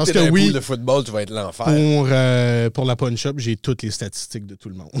 aussitôt que t'es dans un pool de football, tu vas être l'enfer. Pour la punch-up, j'ai toutes les statistiques de tout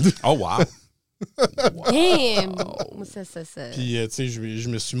le monde. Oh, wow! Damn! Ça. Puis, tu sais, je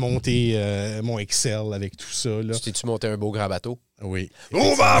me suis monté mon Excel avec tout ça, là. Tu t'es-tu monté un beau grand bateau? Oui.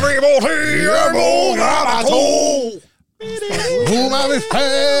 On va monter un beau grand bateau! Vous m'avez fait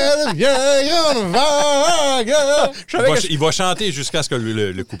de vieille vague. Il va chanter jusqu'à ce que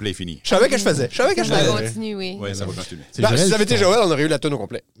le couplet est fini. Je savais que je faisais. Ça va continuer, oui. Oui, ça va continuer. Si ça avait été Joël, on aurait eu la tonne au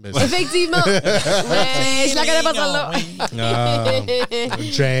complet. Effectivement! Ouais, je la connais pas celle-là.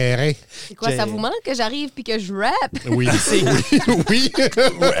 Géré. C'est quoi, ça vous manque que j'arrive puis que je rappe? Oui. Oui.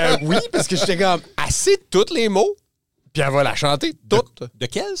 Oui, parce que j'étais comme assez tous les mots, puis elle va la chanter toute. De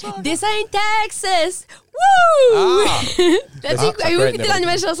quel, ça? This ain't Texas! Woo! Ah! Avez-vous écouté la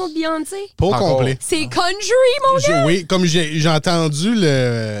nouvelle chanson de Beyoncé? Pas au Encore. complet. C'est country, mon gars! Oui, comme j'ai entendu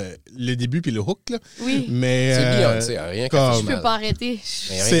le début puis le hook, là. Oui. Mais. C'est Beyoncé, rien qu'à comme- Je peux pas arrêter.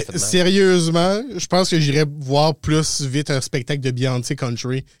 Sérieusement, je pense que j'irais voir plus vite un spectacle de Beyoncé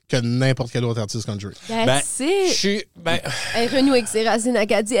country que n'importe quel autre artiste country. That's it. Elle renoue avec ses racines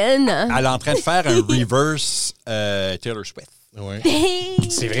acadiennes. Elle est en train de faire un reverse Taylor Swift. Ouais.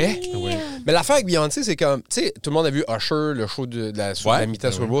 C'est vrai? Oui. Mais l'affaire avec Beyoncé, c'est comme, tu sais, tout le monde a vu Usher, le show de la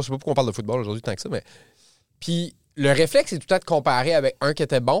mi-temps Super Bowl. Je sais pas pourquoi on parle de football aujourd'hui tant que ça, mais. Puis le réflexe, c'est tout le temps de comparer avec un qui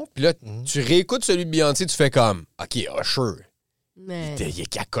était bon. Puis là, tu réécoutes celui de Beyoncé, tu fais comme, OK, Usher. Il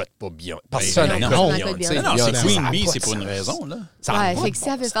cacote pas Beyoncé. Parce que ça, non, Beyoncé. Non, c'est Beyoncé, Queen ça a Bee, pas c'est de pour une sens. raison, là. Ça a Ouais, pas fait de que si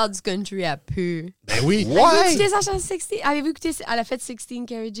elle veut faire du country, elle peut. Ben oui. Avez-vous écouté sa chanson 16? Avez-vous écouté? Elle a fait 16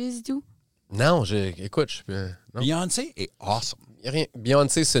 Carriages et tout? Non, écoute, je peux. Beyoncé est awesome.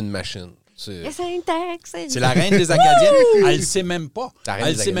 Beyoncé, c'est une machine. Yes, ain't Texas. C'est la reine des Acadiennes. Elle le sait même pas.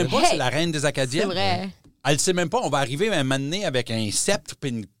 Elle des sait même pas que Hey! c'est la reine des Acadiennes. C'est vrai. Elle sait même pas. On va arriver un moment donné avec un sceptre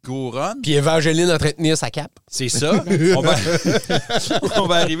puis une couronne. Puis Evangeline en train de tenir sa cape. C'est ça. On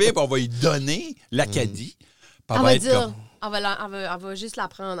va arriver et on va lui donner l'Acadie. Puis Elle elle va être dire. comme, Elle va juste la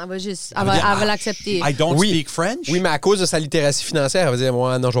prendre. Elle va l'accepter. I don't Oui. speak French. Oui, mais à cause de sa littératie financière, elle va dire,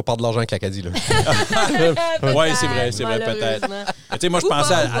 moi, non, je vais perdre de l'argent avec l'Acadie, là. Oui, c'est vrai, peut-être. Tu sais, moi, je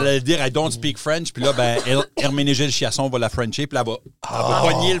pensais à allait dire I don't speak French, puis là, ben, Herménégil Chiasson va la Frencher, puis là, elle va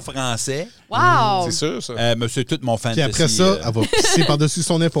pogner le français. Wow! C'est sûr, ça. Mais c'est tout mon fantasy. Puis après ça, elle va pisser par-dessus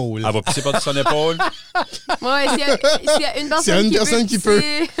son épaule. Elle va pisser par-dessus son épaule. Ouais, s'il y a une personne, qui peut.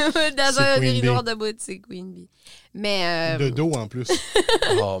 dans C'est un Queen rideau Bee. de bout, c'est Queen Bee. Mais De dos, en plus.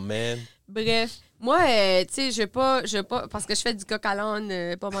 Oh, man. bref, moi, tu sais, je veux pas, parce que je fais du coq à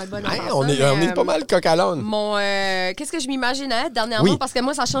l'âne pas mal bonne. en Hey, passant, on est pas mal coq à l'âne. Qu'est-ce que je m'imaginais dernièrement? Oui. Parce que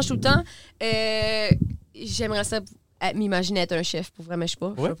moi, ça change tout le temps. J'aimerais ça m'imaginer être un chef. Pour vraiment, je sais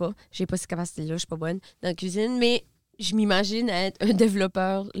pas. Je sais pas. J'ai pas cette capacité-là. Je suis pas bonne dans la cuisine. Mais je m'imagine être un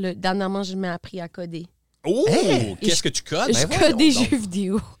développeur. Dernièrement, je m'ai appris à coder. Oh! Hey! Qu'est-ce que tu codes? Je Ben code des voyons donc. jeux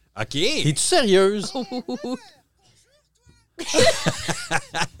vidéo. OK. Es-tu sérieuse?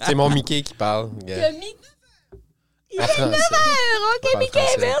 C'est mon Mickey qui parle. En français. OK, Mickey,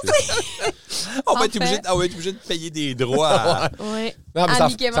 merci. On va être Parfait. obligé de payer des droits. Ouais. Non, mais À c'est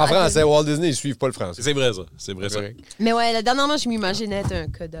Mickey en français. Walt Disney, ils suivent pas le français. C'est vrai, ça. C'est vrai, ça. Mais ouais, dernièrement, je m'imaginais être un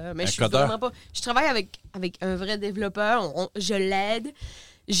codeur. Mais Un je suis codeur? vraiment pas. Je travaille avec un vrai développeur. Je l'aide.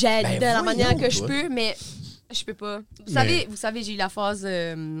 J'aide Ben de la voyons, manière que je toi. peux, mais je peux pas. Vous savez, j'ai eu la phase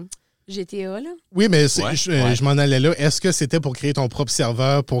GTA, là. Oui, mais Ouais. je m'en allais là. Est-ce que c'était pour créer ton propre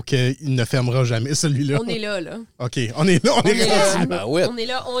serveur pour qu'il ne fermera jamais, celui-là? On est là. OK, on est là, on est là. rendu. Ben ouais. On est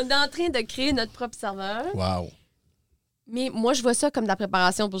là. On est en train de créer notre propre serveur. Wow. Mais moi, je vois ça comme de la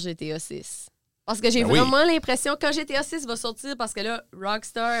préparation pour GTA 6. Parce que j'ai Ben oui. vraiment l'impression, quand GTA 6 va sortir, parce que là,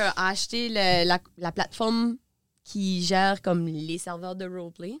 Rockstar a acheté la plateforme qui gère comme les serveurs de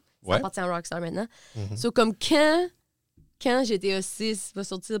roleplay. Ça Ouais. appartient à Rockstar maintenant. So, comme quand GTA 6 va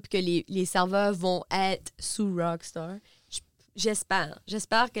sortir et que les serveurs vont être sous Rockstar,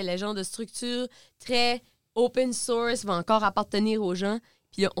 j'espère que les gens de structure très open source vont encore appartenir aux gens.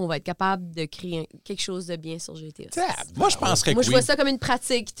 Puis là, on va être capable de créer quelque chose de bien sur GTA 6. Moi, je penserais que Moi, je oui. vois ça comme une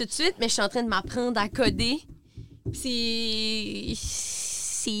pratique tout de suite, mais je suis en train de m'apprendre à coder. Puis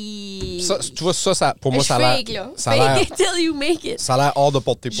c'est... Ça, tu vois, ça pour moi, Je ça a l'air... fake, là. Ça a l'air... Fake it till you make it. Ça a l'air hors de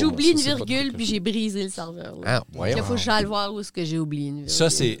portée pour moi. J'oublie une Ça, c'est pas virgule, de- puis j'ai brisé le serveur. Là. Ah, voyons. Il faut que j'aille voir où est-ce que j'ai oublié une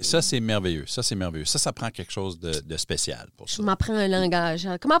virgule. Ça, c'est merveilleux. Ça prend quelque chose de spécial pour ça. Je m'apprends un langage.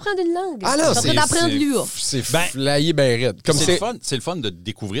 Comment apprendre une langue? Ah non, Je suis en train d'apprendre l'UA. C'est Ben, flyé ben raide. Comme C'est le fun de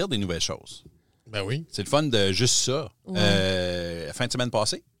découvrir des nouvelles choses. Ben oui. C'est le fun de juste ça. Fin de semaine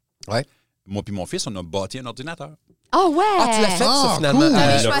passée, Ouais. moi puis mon fils, on a bâti un ordinateur. Ah ouais! Ah, tu l'as fait, ça, Ah, finalement. cool.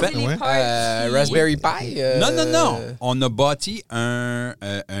 T'avais l'a choisi fait, les ouais. parts. puis- Raspberry Pi? Non. On a bâti un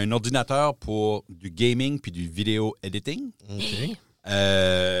ordinateur pour du gaming puis du vidéo editing. OK.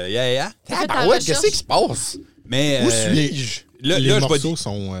 Yeah. T'as fait ta Ah ouais, recherche? qu'est-ce qui se passe? Mais Où suis-je? là, les je vais morceaux dire-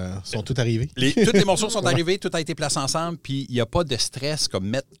 sont tous arrivés. tous les morceaux sont arrivés, tout a été placé ensemble, puis il n'y a pas de stress comme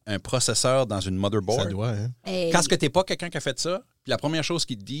mettre un processeur dans une motherboard. Ça doit, hein? Hey. Quand tu n'es pas quelqu'un qui a fait ça, puis la première chose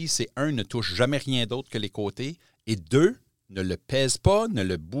qu'il te dit, c'est ne touche jamais rien d'autre que les côtés, et 2, ne le pèse pas, ne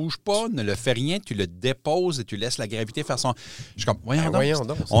le bouge pas, ne le fais rien, tu le déposes et tu laisses la gravité faire son... Je suis comme, voyons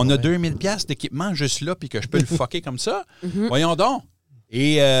donc, on a 2000 pièces d'équipement juste là, puis que je peux le fucker comme ça. Voyons donc.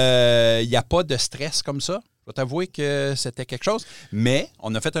 Et il n'y a pas de stress comme ça. Je vais t'avouer que c'était quelque chose. Mais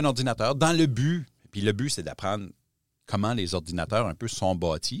on a fait un ordinateur dans le but. Puis le but, c'est d'apprendre comment les ordinateurs un peu sont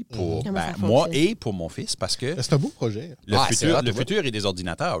bâtis pour Comment ça moi fonctionne. et pour mon fils, parce que C'est un beau projet. le c'est hot, ouais. futur est des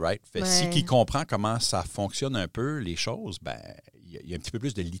ordinateurs, right? Fait Ouais. si qui comprend comment ça fonctionne un peu, les choses, ben il y a un petit peu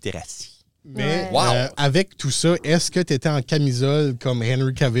plus de littératie. Mais Ouais. avec tout ça, est-ce que tu étais en camisole comme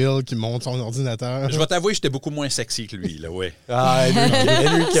Henry Cavill qui monte son ordinateur? Je vais t'avouer, j'étais beaucoup moins sexy que lui, là, ouais. Ah,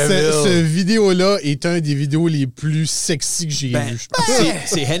 Henry Ce vidéo-là est un des vidéos les plus sexy que j'ai Ben, vu.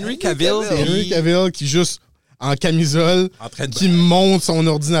 c'est Henry Cavill. C'est Henry Cavill qui juste en camisole, En train de- qui monte son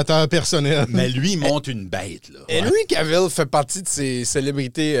ordinateur personnel. Mais lui, il monte une bête, là. Henry Cavill fait partie de ces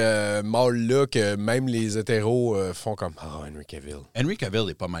célébrités mâles-là que même les hétéros font comme « Ah, Henry Cavill Henry Cavill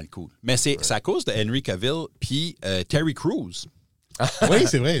est pas mal cool. Mais c'est à cause de Henry Cavill puis Terry Crews Oui,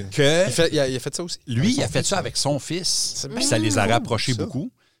 c'est vrai. que Il a fait ça aussi? lui, il a fait ça avec son fils. Puis ça les a rapprochés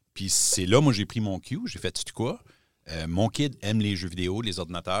beaucoup. Puis c'est là, moi, j'ai pris mon cue. J'ai fait, tu sais quoi? Mon kid aime les jeux vidéo, les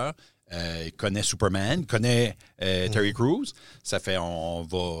ordinateurs. Il connaît Superman, il connaît Terry Crews. Ça fait, on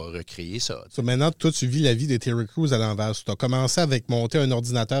va recréer ça. So, maintenant, toi, tu vis la vie de Terry Crews à l'envers. Tu as commencé avec monter un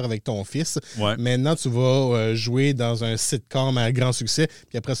ordinateur avec ton fils. Ouais. Maintenant, tu vas jouer dans un sitcom à grand succès.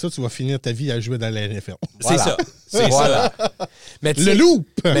 Puis après ça, tu vas finir ta vie à jouer dans la NFL. C'est ça. C'est Voilà. ça. Mais tu Le sais- loop!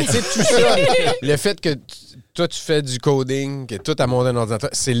 Mais tu sais, tout ça, le fait que toi, tu fais du coding, que toi, tu as monté un ordinateur,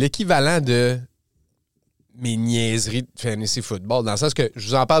 c'est l'équivalent de mes niaiseries de fantasy football. Dans le sens que je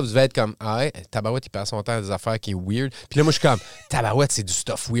vous en parle, vous devez être comme « Ah ouais, Tabarouette, il passe son temps à des affaires qui est weird. » Puis là, moi, je suis comme « Tabarouette, c'est du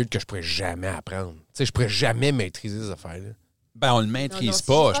stuff weird que je pourrais jamais apprendre. » Tu sais, je pourrais jamais maîtriser ces affaires-là. Ben, on le maîtrise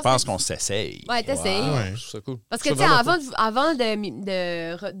Non, pas. Je pense qu'on s'essaye. Ouais, t'essayes. Ouais. Je trouve ça cool. Parce que, Je tu sais, trouve ça vraiment avant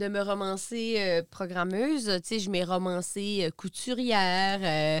de me romancer programmeuse, tu sais, je m'ai romancé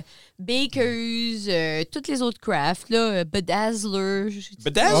couturière, bakeuse, toutes les autres crafts, là, bedazzler.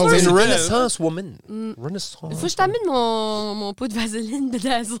 Bedazzler, Oh, cool. C'est c'est une vrai. Renaissance woman. Renaissance. Faut que je t'amène mon pot de vaseline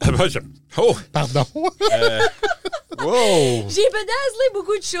bedazzler. Ah, ben, oh! Pardon. Wow! J'ai bedazzlé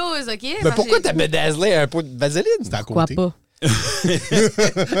beaucoup de choses, OK? Mais Parce pourquoi que- t'as bedazzlé un pot de vaseline? C'est à Pourquoi côté. pas?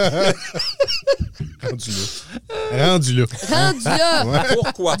 Rendu là. Rendu là. Rendu là,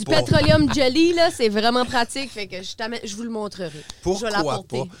 Pourquoi du pas? pétroleum jelly, là, c'est vraiment pratique. Fait que je vous le montrerai. Je vais Pourquoi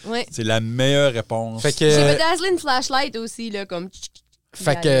l'apporter. pas? Ouais. C'est la meilleure réponse. Fait J'ai que, bedazzlé une flashlight aussi, là, comme... que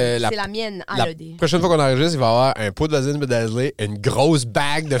C'est la mienne à la l'OD. prochaine fois qu'on enregistre, il va y avoir un pot de vaseline bedazzlé, une grosse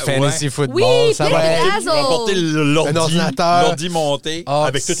bague de fantasy football. Oui, ça plein va de être... bedazzle. On va porter Un l'ordi ordinateur. monté Ah,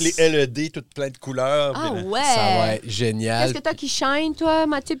 avec toutes les LED, toutes plein de couleurs. Ah Puis, ouais. Ça va être génial. Qu'est-ce que t'as qui shine, toi,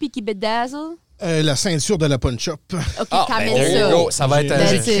 Mathieu, puis qui bedazzle? La ceinture de la punch-up. OK, Ah, qu'amène ben, there you ça. go. Ça va être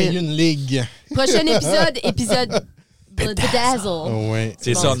J'ai That's créé it. une ligue. Prochain épisode bedazzle. Ouais.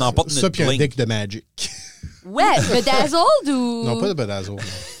 C'est ça, on emporte Ça, notre puis un bling. deck de Magic. Ouais, bedazzled ou... Non, pas de bedazzle.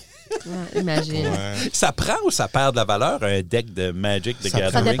 Ouais, imagine. Ouais. Ça prend ou ça perd de la valeur, un deck de Magic de Ça prend. Ça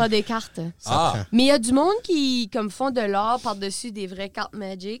Gathering? dépend des cartes. Ah, prend. Mais il y a du monde qui comme font de l'or par-dessus des vraies cartes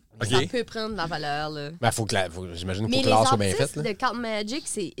Magic. OK. Ça peut prendre de la valeur, là. Ben, j'imagine qu'il Mais faut que les l'art soit bien artistes fait. Là. de cartes Magic,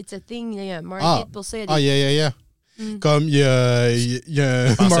 c'est it's a thing. Il y a un market Ah, pour ça. Il y a ah, des... yeah. Comme il y a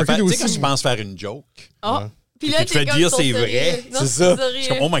un tu market sais quand aussi. tu penses faire une joke, Ah! Puis là, Puis tu te t'es fais comme, dire ils sont c'est sérieux. vrai. Non, C'est ça. sérieux. je suis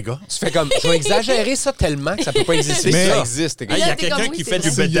comme, oh my God. Tu fais comme, je vais exagérer ça tellement que ça peut pas exister. Mais- ça existe. Il là, y a t'es quelqu'un comme, qui oui, fait c'est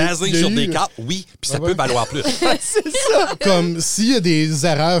du vrai. bedazzling Il y a sur eu- des cartes, oui, puis ça Ouais. peut valoir plus. Comme s'il y a des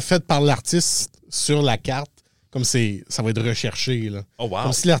erreurs faites par l'artiste sur la carte, comme ça va être recherché. Là. Oh wow.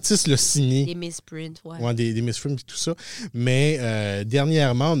 Comme si l'artiste l'a signé. Des misprints, ouais. Ouais, des misfilms et tout ça. Mais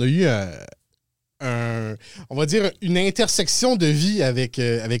dernièrement, on a eu on va dire, une intersection de vie avec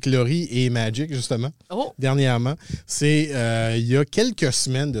Laurie et Magic, justement, dernièrement. C'est, il y a quelques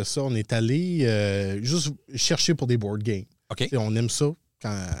semaines de ça, on est allé juste chercher pour des board games. OK. On aime ça.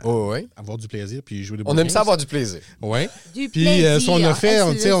 Avoir du plaisir, puis jouer des board On games. aime ça avoir du plaisir. Oui. Puis ce qu'on a fait,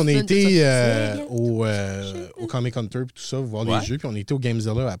 on a été au Comic Hunter puis tout ça, voir les jeux, puis on était au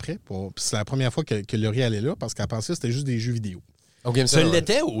Gamezilla après. C'est la première fois que Laurie allait là, parce qu'elle pensait que c'était juste des jeux vidéo. Au Gamezilla, ça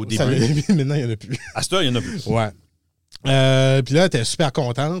l'était au début? Maintenant, il n'y en a plus. À ce temps, il n'y en a plus. Ouais. Puis là, elle était super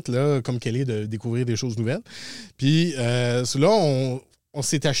contente, là, comme qu'elle est, de découvrir des choses nouvelles. Puis là, on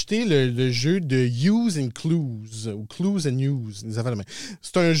s'est acheté le jeu de Use and Clues, ou Clues and Use.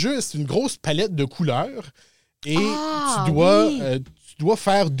 C'est un jeu, c'est une grosse palette de couleurs et tu dois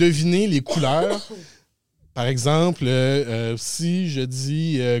faire deviner les couleurs. Par exemple, si je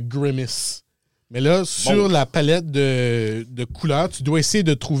dis Grimace. Mais là, sur la palette de couleurs, tu dois essayer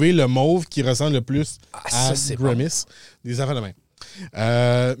de trouver le mauve qui ressemble le plus à Grimace. Des affaires de même.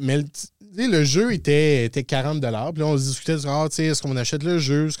 Mais le jeu était 40 $. Puis là, on se discutait, est-ce qu'on achète le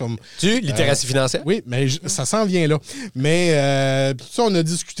jeu? Littératie financière? Oui, mais ça s'en vient là. Mais ça, on a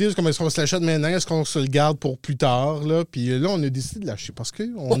discuté, est-ce qu'on se l'achète maintenant? Est-ce qu'on se le garde pour plus tard? Là? Puis là, on a décidé de l'acheter parce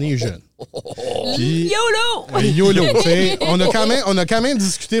qu'on est jeune. Puis, YOLO! On a quand même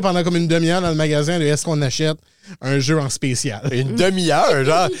discuté pendant comme une demi-heure dans le magasin de est-ce qu'on achète un jeu en spécial. Une demi-heure?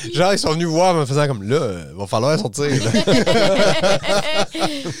 Genre, ils sont venus voir en me faisant comme là, il va falloir sortir.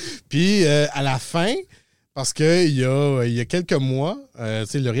 Puis à la fin, parce qu'il y a quelques mois,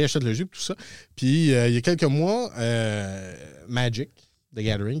 Laurie achète le jeu et tout ça, puis il y a quelques mois, Magic, The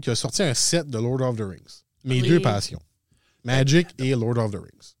Gathering, qui a sorti un set de Lord of the Rings. Mes deux passions. Magic et Lord of the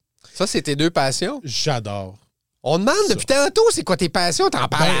Rings. Ça, c'est tes deux passions? J'adore. On demande depuis tantôt, c'est quoi tes passions? T'en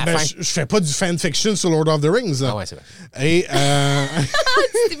parles à la fin. Je fais pas du fanfiction sur Lord of the Rings. Ah ouais, c'est vrai. Et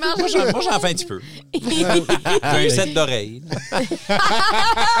moi, j'en fais un petit peu. J'ai un set d'oreilles.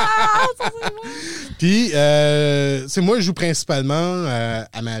 Puis, moi, je joue principalement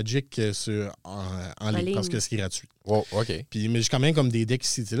à Magic en ligne parce que c'est gratuit. Oh, OK. Puis, mais j'ai quand même comme des decks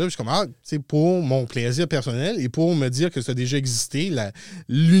ici là. Je suis comme, pour mon plaisir personnel et pour me dire que ça a déjà existé,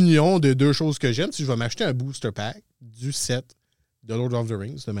 l'union de deux choses que j'aime, si je vais m'acheter un booster pack du set de Lord of the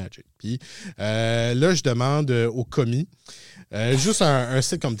Rings de Magic. Puis là, je demande au commis juste un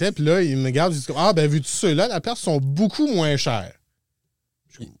site comme tel. Puis là, il me regarde, il dit, vu-tu ceux-là, la place sont beaucoup moins chères.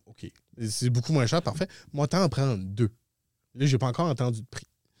 Je dis, OK. C'est beaucoup moins cher, parfait. Moi, t'en prendre deux. Là, j'ai pas encore entendu de prix.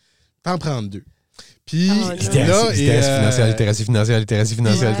 T'en prendre deux. Puis là, littératie financière. Il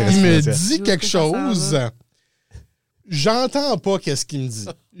me dit quelque chose. J'entends pas qu'est-ce qu'il me dit.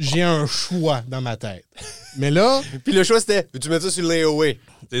 J'ai un choix dans ma tête. Mais là... Puis le choix, c'était, veux-tu mettre ça sur le layaway?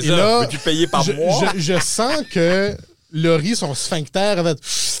 C'est ça. Là, veux-tu payer par mois? Je sens que Laurie, son sphincter, avait...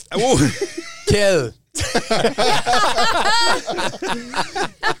 Oh! Quel?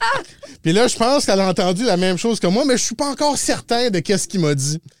 Puis là, je pense qu'elle a entendu la même chose que moi, mais je suis pas encore certain de qu'est-ce qu'il m'a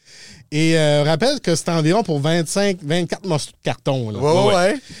dit. Et rappelle que c'était environ pour 24 morceaux de carton. Là.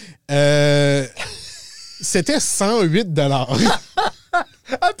 Ouais. C'était 108 $.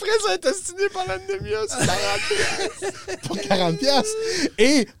 Après, ça a été signé pendant une demi-heure, c'est 40$. Pour 40$.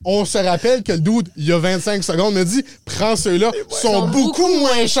 Et on se rappelle que le dude, il y a 25 secondes, me dit « Prends ceux-là, sont beaucoup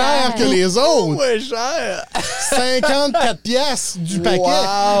moins chers que les autres. » Moins cher. 54$ du paquet.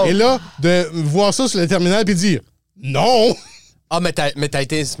 Wow. Et là, de voir ça sur le terminal puis dire « Non! » Ah, mais t'as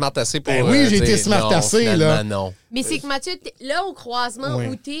été smart assez pour... oui, j'ai été smart assez, là. Non. Mais c'est que Mathieu, là, au croisement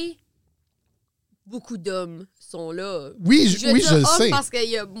où t'es, beaucoup d'hommes sont là. Oui, je le sais. Parce qu'il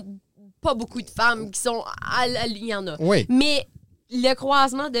y a pas beaucoup de femmes qui sont... Il y en a. Oui. Mais le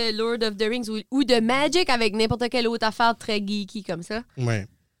croisement de Lord of the Rings ou de Magic avec n'importe quelle autre affaire très geeky comme ça. Oui.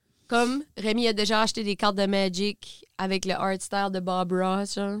 Comme Rémi a déjà acheté des cartes de Magic avec le art style de Bob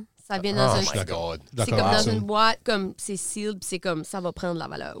Ross, genre. Ça vient dans un... C'est comme dans une boîte, comme c'est sealed, puis c'est comme ça va prendre la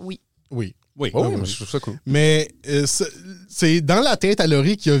valeur. Oui. Je trouve ça cool. Mais c'est dans la tête à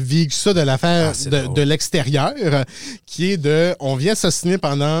Laurie qui a vécu ça de l'affaire de l'extérieur, qui est de on vient s'assiner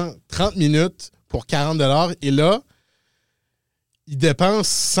pendant 30 minutes pour 40 $ et là, il dépense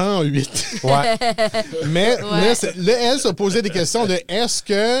 108. Ouais. Mais là, elle se posait des questions de est-ce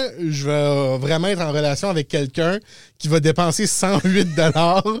que je vais vraiment être en relation avec quelqu'un qui va dépenser 108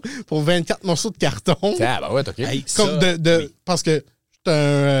 $ pour 24 morceaux de carton? Ah, ben ouais, OK. Hey, Comme parce que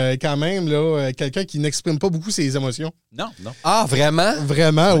quand même là, quelqu'un qui n'exprime pas beaucoup ses émotions. Non. Ah, vraiment?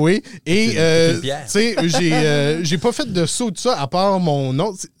 Vraiment, oui. Et tu sais, j'ai pas fait de saut de ça à part mon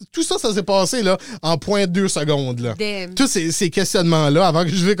nom. Tout ça s'est passé là en 0.2 secondes. Là. Tous ces questionnements-là avant que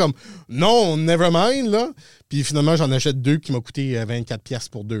je vais comme non, never mind. Là. Puis finalement, j'en achète deux qui m'a coûté 24$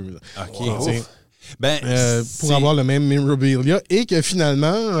 pour deux. Là. OK. pour avoir le même memorabilia et que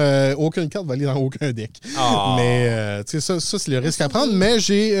finalement, aucune carte va aller dans aucun deck. Oh. Mais ça, c'est le risque à prendre. Mais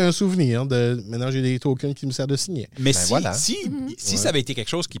j'ai un souvenir de... Maintenant, j'ai des tokens qui me servent de signer. Mais si ça avait été quelque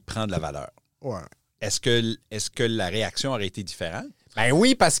chose qui prend de la valeur, est-ce que la réaction aurait été différente? Ben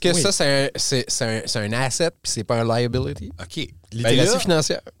oui, parce que ça, c'est un asset puis c'est pas un liability. OK. Littératie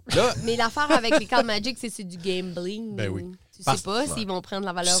financière. Là, Mais l'affaire avec les cartes Magic, c'est du gambling. Ben oui. Tu sais pas s'ils vont prendre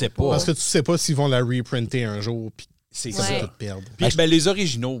la valeur Tu sais ou pas. Parce que tu sais pas s'ils vont la reprinter un jour puis c'est ça ça. va tout perdre. Puis les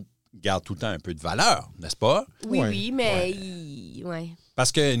originaux gardent tout le temps un peu de valeur, n'est-ce pas? Oui, mais...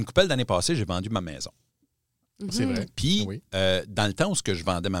 Parce qu'une couple d'années passées, j'ai vendu ma maison. C'est vrai. Puis, dans le temps où je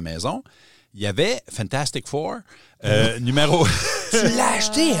vendais ma maison, il y avait Fantastic Four, numéro... Tu l'as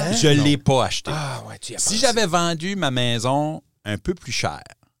acheté, hein? Je ne l'ai pas acheté. Ah, ouais, tu y as Si pensé. j'avais vendu ma maison un peu plus cher,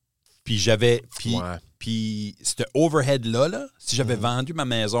 puis puis ce overhead-là, si j'avais vendu ma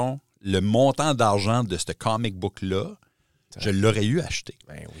maison, le montant d'argent de ce comic book-là, je l'aurais eu acheté.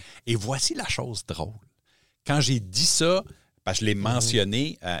 Ben oui. Et voici la chose drôle. Quand j'ai dit ça, parce que je l'ai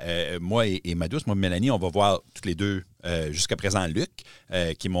mentionné, moi et ma douce, moi et Mélanie, on va voir toutes les deux, jusqu'à présent, Luc,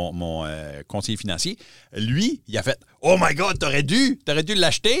 qui est mon conseiller financier. Lui, il a fait « Oh my God, t'aurais dû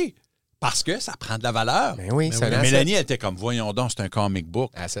l'acheter! » Parce que ça prend de la valeur. Ben oui, c'est un asset. Mélanie était comme « Voyons donc, c'est un comic book. »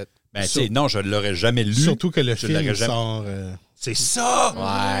 Asset. Ben, tu sais, non, je ne l'aurais jamais lu. Surtout que le Je l'aurais film jamais- sort... C'est ça!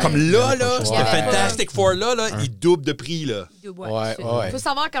 Ouais. Comme là, pas ce cher. Fantastic Four-là, il double de prix, là. Ouais. Faut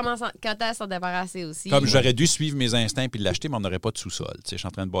savoir quand est-ce s'en débarrasser aussi. Comme j'aurais dû suivre mes instincts puis l'acheter, mais on n'aurait pas de sous-sol. Tu sais, je suis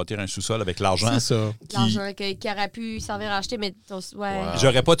en train de bâtir un sous-sol avec l'argent. C'est ça. L'argent qui aurait pu servir à acheter, mais...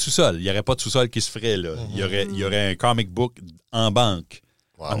 J'aurais pas de sous-sol. Il n'y aurait pas de sous-sol qui se ferait, là. Il y aurait un comic book en banque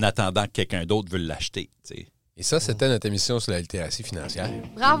en attendant que quelqu'un d'autre veuille l'acheter, tu sais. Et ça, c'était notre émission sur la littératie financière.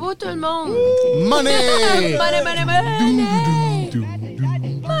 Bravo tout le monde! Money! Money, money, money!